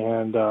it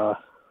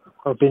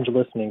or binge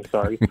listening,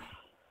 sorry.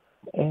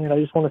 And I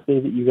just want to say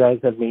that you guys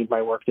have made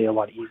my workday a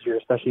lot easier,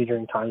 especially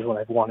during times when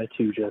I've wanted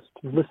to just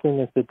listen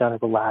and sit down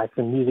and relax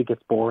and music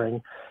gets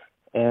boring.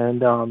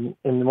 And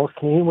in the most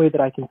Canadian way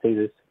that I can say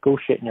this, go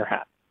shit in your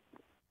hat.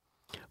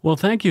 Well,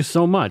 thank you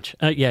so much.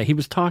 Yeah, he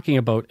was talking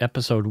about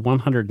episode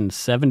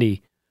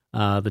 170,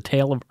 The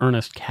Tale of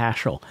Ernest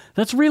Cashel.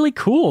 That's really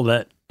cool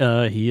that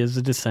he is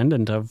a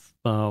descendant of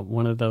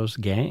one of those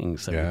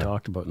gangs that we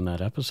talked about in that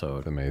episode.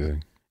 That's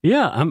amazing.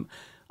 Yeah,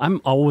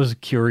 I'm always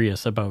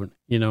curious about,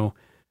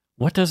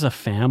 what does a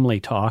family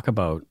talk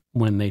about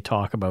when they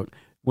talk about,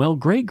 well,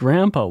 great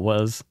grandpa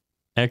was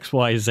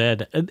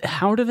XYZ.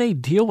 How do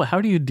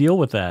you deal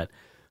with that?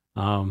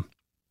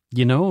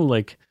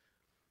 Like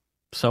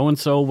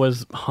so-and-so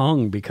was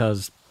hung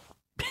because,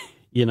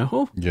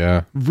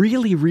 Yeah.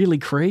 really, really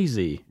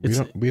crazy.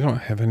 We don't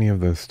have any of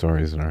those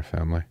stories in our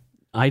family.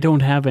 I don't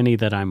have any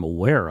that I'm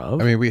aware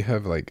of. I mean, we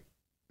have like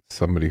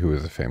somebody who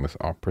was a famous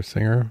opera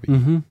singer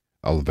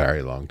a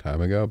very long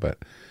time ago, but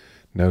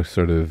no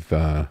sort of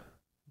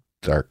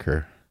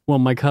darker. Well,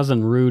 my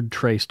cousin Rude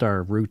traced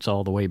our roots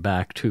all the way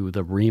back to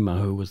the Rima,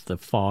 who was the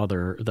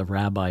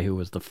rabbi who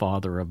was the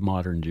father of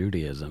modern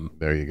Judaism.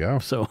 There you go.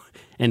 So,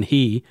 and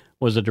he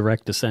was a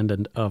direct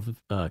descendant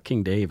of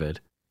King David.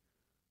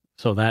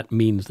 So that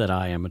means that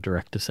I am a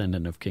direct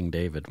descendant of King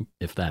David,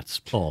 if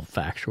that's all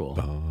factual.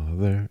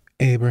 Father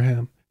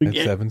Abraham had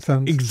 7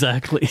 sons.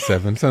 Exactly.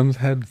 7 sons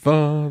had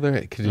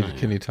father. Can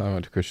you tell me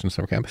about Christian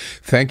summer camp?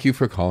 Thank you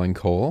for calling,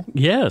 Cole.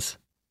 Yes.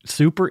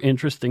 Super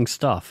interesting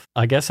stuff.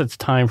 I guess it's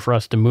time for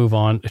us to move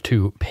on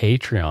to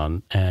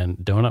Patreon and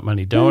Donut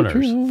Money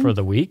donors for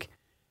the week.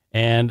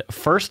 And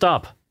first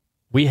up,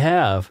 we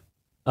have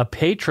a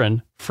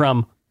patron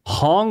from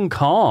Hong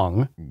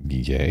Kong.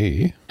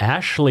 Yay.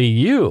 Ashley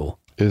Yu.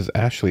 Is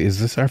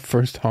this our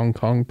first Hong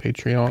Kong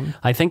Patreon?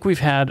 I think we've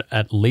had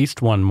at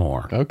least one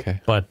more.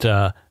 Okay. But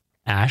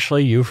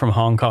Ashley Yu from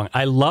Hong Kong.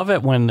 I love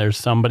it when there's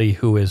somebody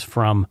who is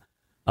from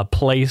a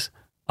place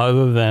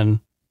other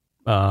than...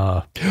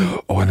 and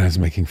I was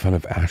making fun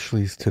of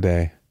Ashley's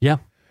today. Yeah.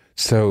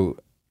 So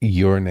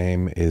your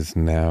name is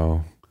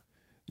now...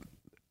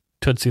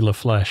 Tootsie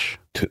LaFleche.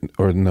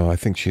 Or no, I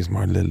think she's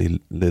more Lily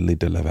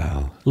de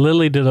Laval.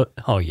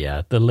 Oh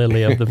yeah, the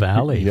Lily of the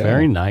Valley. Yeah.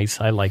 Very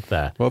nice. I like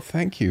that. Well,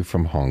 thank you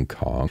from Hong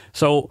Kong.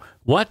 So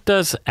what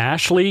does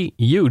Ashley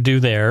Yu do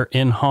there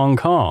in Hong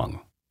Kong?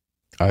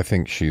 I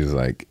think she's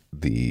like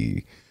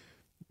the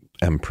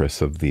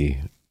empress of the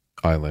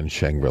Island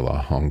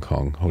Shangri-La Hong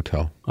Kong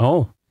hotel.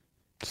 Oh.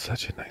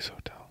 Such a nice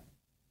hotel.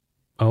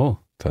 Oh.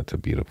 Such a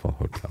beautiful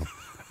hotel.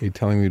 Are you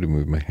telling me to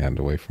move my hand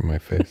away from my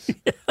face?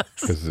 Yes.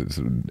 Because it's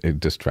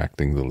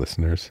distracting the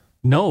listeners?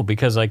 No,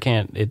 because I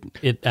can't.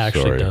 It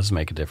actually does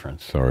make a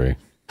difference. Sorry.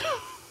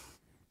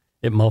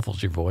 It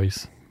muffles your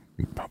voice.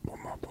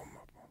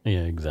 Yeah,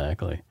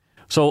 exactly.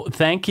 So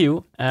thank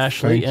you,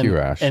 Ashley. Thank you,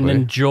 Ashley. And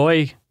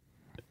enjoy.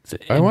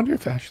 I wonder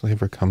if Ashley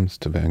ever comes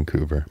to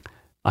Vancouver.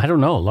 I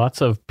don't know. Lots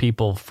of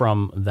people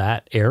from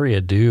that area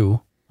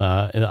do.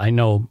 I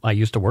know I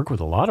used to work with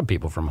a lot of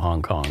people from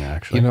Hong Kong,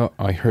 actually.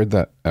 I heard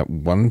that at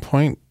one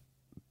point,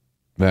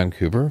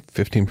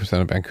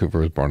 15% of Vancouver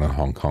was born in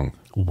Hong Kong.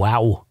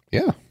 Wow.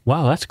 Yeah.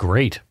 Wow, that's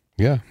great.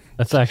 Yeah.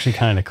 That's actually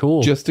kind of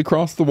cool. Just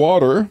across the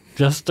water.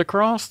 Just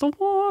across the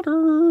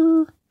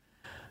water.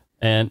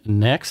 And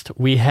next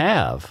we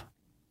have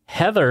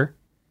Heather.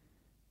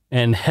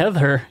 And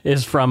Heather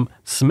is from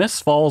Smiths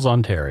Falls,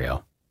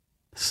 Ontario.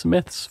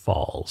 Smiths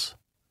Falls.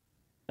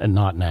 And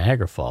not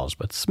Niagara Falls,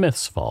 but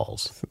Smiths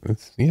Falls.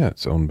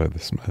 It's owned by the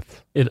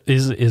Smiths.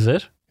 Is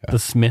it? Yeah. The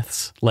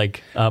Smiths,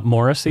 like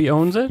Morrissey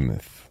owns it?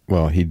 Smith.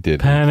 Well, he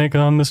did. Panic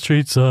on the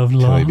streets of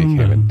London. Until he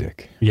became a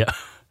dick. Yeah.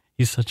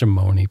 He's such a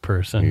moany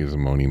person. He's a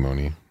moany.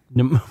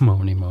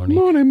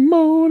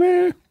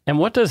 Moany. And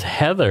what does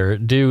Heather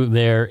do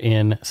there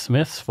in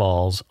Smiths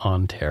Falls,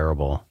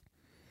 Ontario?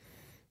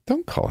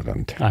 Don't call it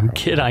Ontario. I'm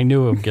kidding. I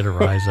knew it would get a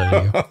rise out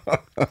of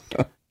you.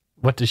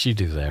 What does she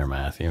do there,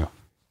 Matthew?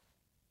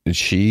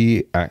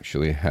 She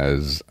actually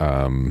has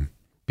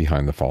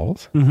behind the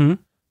falls. Mm-hmm.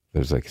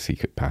 There's like a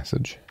secret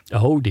passage.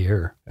 Oh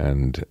dear!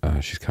 And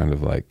she's kind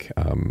of like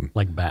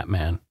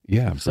Batman.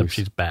 Yeah, except Bruce,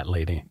 she's Bat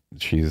Lady.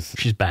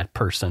 She's Bat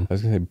Person. I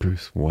was gonna say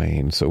Bruce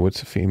Wayne. So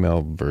what's a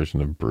female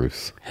version of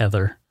Bruce?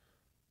 Heather.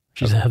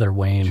 She's Heather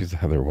Wayne. She's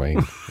Heather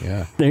Wayne.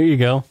 Yeah. There you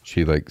go.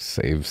 She like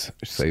saves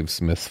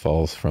Smiths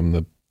Falls from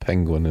the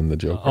Penguin and the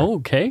Joker. Oh,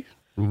 okay.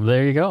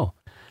 There you go.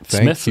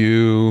 Thank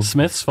you.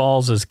 Smiths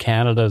Falls is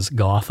Canada's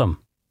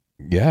Gotham.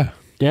 Yeah.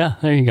 Yeah,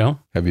 there you go.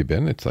 Have you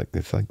been? It's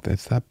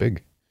that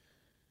big.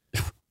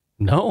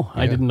 No,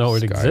 I didn't know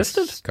it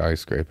existed.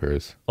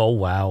 Skyscrapers. Oh,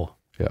 wow.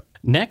 Yeah.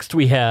 Next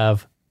we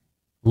have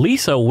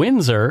Lisa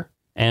Windsor,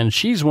 and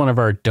she's one of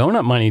our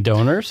Donut Money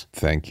donors.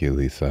 Thank you,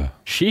 Lisa.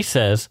 She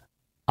says,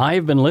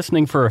 I've been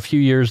listening for a few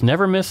years,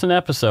 never miss an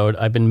episode.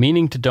 I've been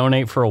meaning to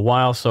donate for a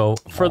while, so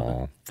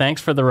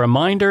thanks for the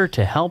reminder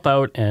to help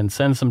out and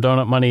send some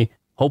donut money.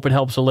 Hope it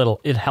helps a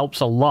little. It helps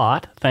a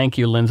lot. Thank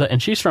you, Linda.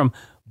 And she's from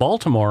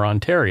Baltimore,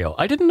 Ontario.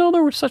 I didn't know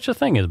there was such a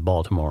thing as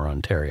Baltimore,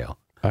 Ontario.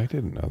 I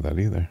didn't know that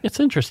either. It's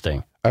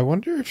interesting. I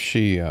wonder if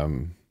she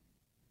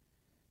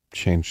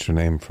changed her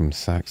name from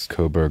Saxe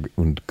Coburg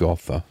und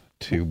Gotha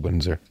to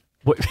Windsor.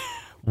 What?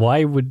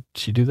 Why would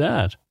she do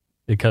that?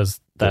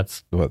 Because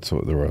that's what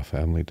the royal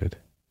family did.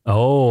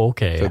 Oh,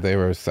 okay. So they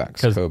were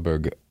Saxe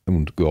Coburg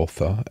und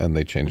Gotha, and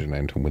they changed their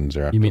name to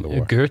Windsor after the war. You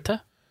mean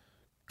Goethe?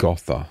 Gotha,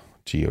 Gotha.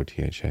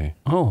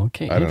 Oh,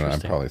 okay. I don't know. I'm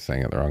probably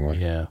saying it the wrong way.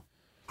 Yeah.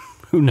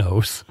 Who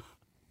knows?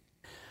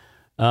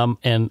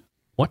 And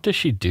what does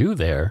she do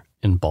there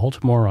in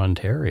Baltimore,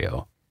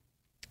 Ontario?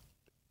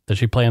 Does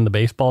she play on the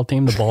baseball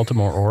team, the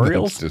Baltimore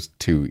Orioles? That's just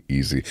too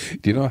easy.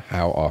 Do you know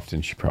how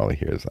often she probably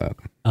hears that?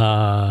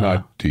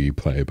 Not do you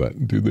play,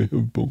 but do they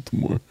have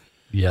Baltimore?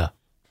 Yeah.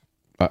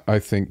 I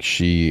think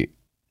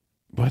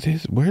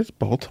where's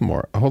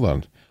Baltimore? Hold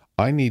on.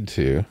 I need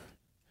to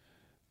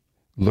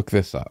look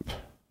this up.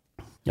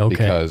 Okay.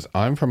 Because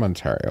I'm from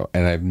Ontario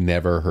and I've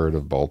never heard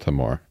of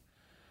Baltimore.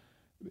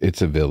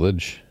 It's a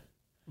village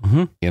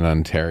in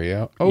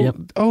Ontario. Oh, yep.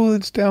 Oh,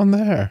 it's down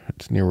there.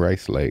 It's near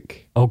Rice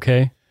Lake.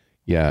 Okay.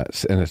 Yeah,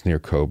 and it's near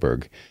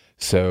Coburg.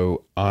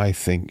 So I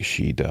think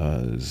she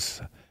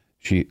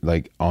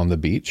like on the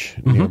beach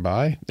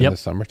nearby in the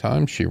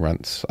summertime, she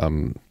rents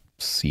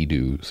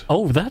Sea-Doos.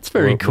 Oh, that's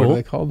very cool. What are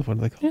they called?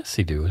 Yeah,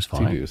 Sea-Doo is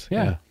fine. Sea-Doos,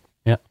 yeah.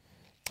 Yeah,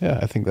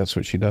 I think that's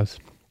what she does.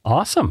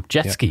 Awesome.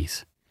 Jet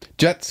skis.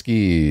 Jet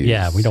skis.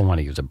 Yeah, we don't want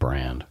to use a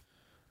brand.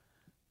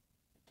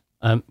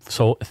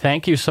 So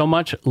thank you so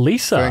much,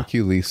 Lisa. Thank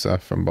you, Lisa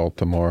from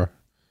Baltimore.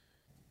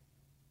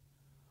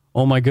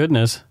 Oh my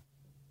goodness.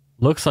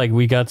 Looks like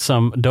we got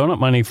some donut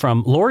money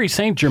from Lori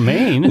St.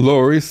 Germain.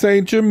 Lori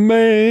St.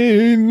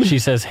 Germain. She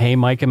says, hey,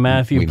 Mike and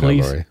Matthew,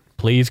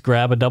 please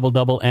grab a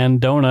double and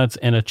donuts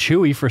and a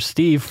Chewy for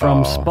Steve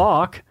from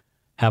Spock.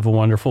 Have a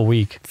wonderful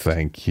week.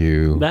 Thank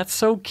you. That's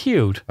so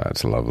cute.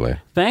 That's lovely.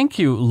 Thank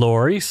you,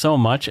 Lori, so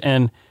much.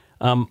 And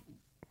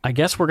I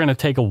guess we're going to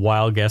take a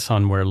wild guess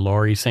on where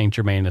Lori St.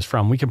 Germain is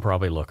from. We can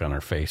probably look on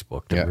her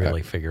Facebook to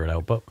really figure it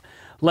out. But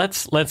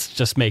let's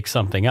just make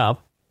something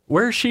up.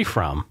 Where is she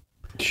from?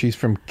 She's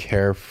from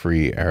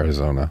Carefree,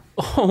 Arizona.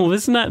 Oh,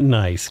 isn't that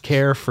nice?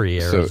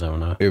 Carefree,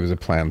 Arizona. So it was a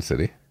planned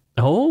city.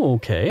 Oh,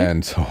 okay.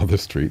 And so all the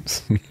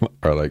streets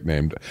are like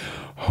named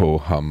Ho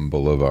Hum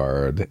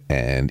Boulevard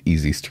and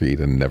Easy Street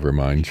and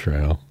Nevermind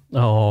Trail.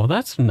 Oh,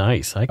 that's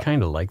nice. I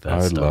kind of like that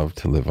I'd love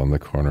to live on the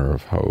corner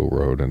of Ho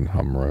Road and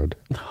Hum Road.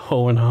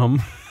 Ho and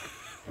Hum.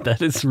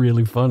 That is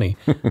really funny.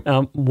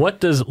 What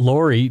does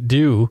Lori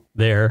do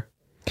there?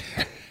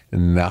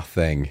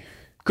 Nothing.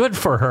 Good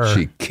for her.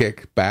 She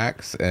kicks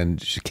back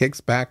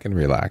and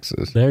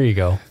relaxes. There you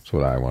go. That's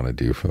what I want to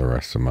do for the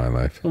rest of my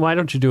life. Why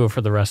don't you do it for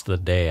the rest of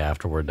the day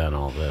after we're done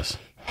all this?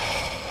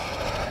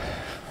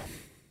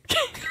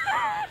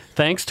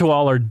 Thanks to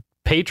all our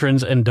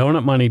patrons and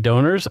Donut Money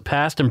donors,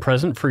 past and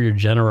present, for your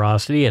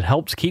generosity. It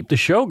helps keep the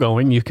show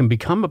going. You can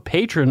become a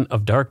patron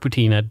of Dark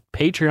Poutine at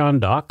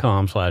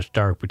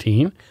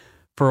patreon.com/darkpoutine.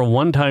 For a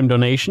one-time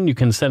donation, you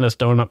can send us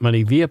Donut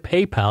Money via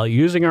PayPal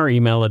using our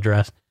email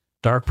address,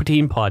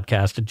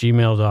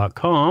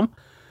 darkpoutinepodcast@gmail.com.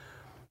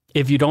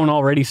 If you don't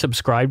already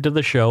subscribe to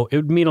the show, it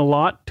would mean a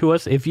lot to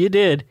us if you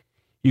did.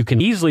 You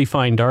can easily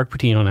find Dark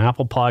Poutine on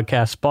Apple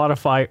Podcasts,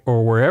 Spotify,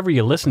 or wherever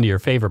you listen to your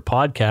favorite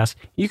podcasts.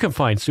 You can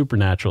find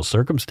Supernatural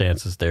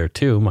Circumstances there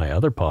too, my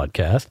other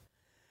podcast.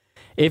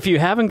 If you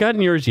haven't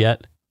gotten yours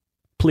yet,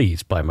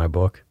 please buy my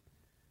book.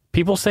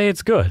 People say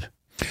it's good.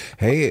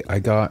 Hey, I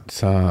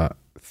got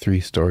 3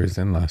 stories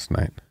in last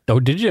night. Oh,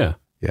 did you?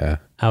 Yeah.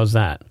 How's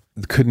that?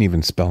 couldn't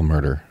even spell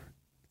murder.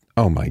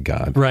 Oh my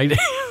God. Right.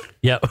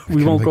 Yeah.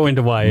 We won't go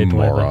into why.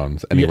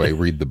 Morons. Anyway,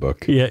 read the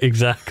book. Yeah,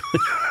 exactly.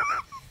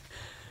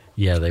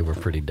 Yeah, they were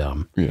pretty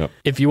dumb. Yeah.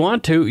 If you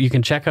want to, you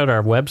can check out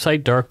our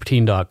website,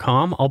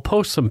 darkpoutine.com. I'll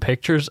post some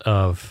pictures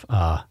of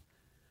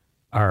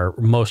our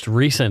most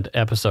recent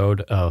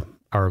episode of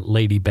our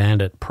Lady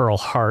Bandit Pearl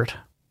Hart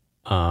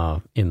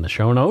in the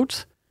show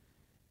notes.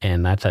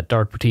 And that's at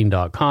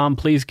darkpoutine.com.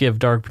 Please give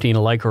Dark Poutine a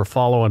like or a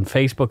follow on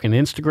Facebook and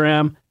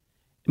Instagram.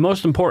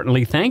 Most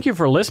importantly, thank you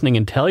for listening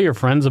and tell your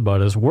friends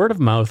about us. Word of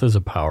mouth is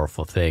a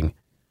powerful thing.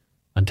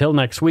 Until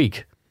next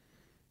week,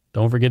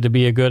 don't forget to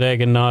be a good egg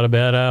and not a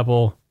bad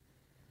apple.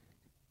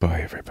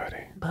 Bye,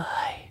 everybody.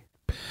 Bye.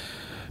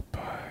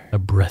 Bye. A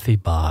breathy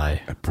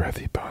bye. A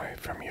breathy bye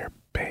from your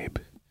babe.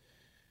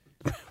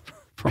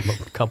 From a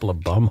couple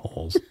of bum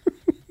holes.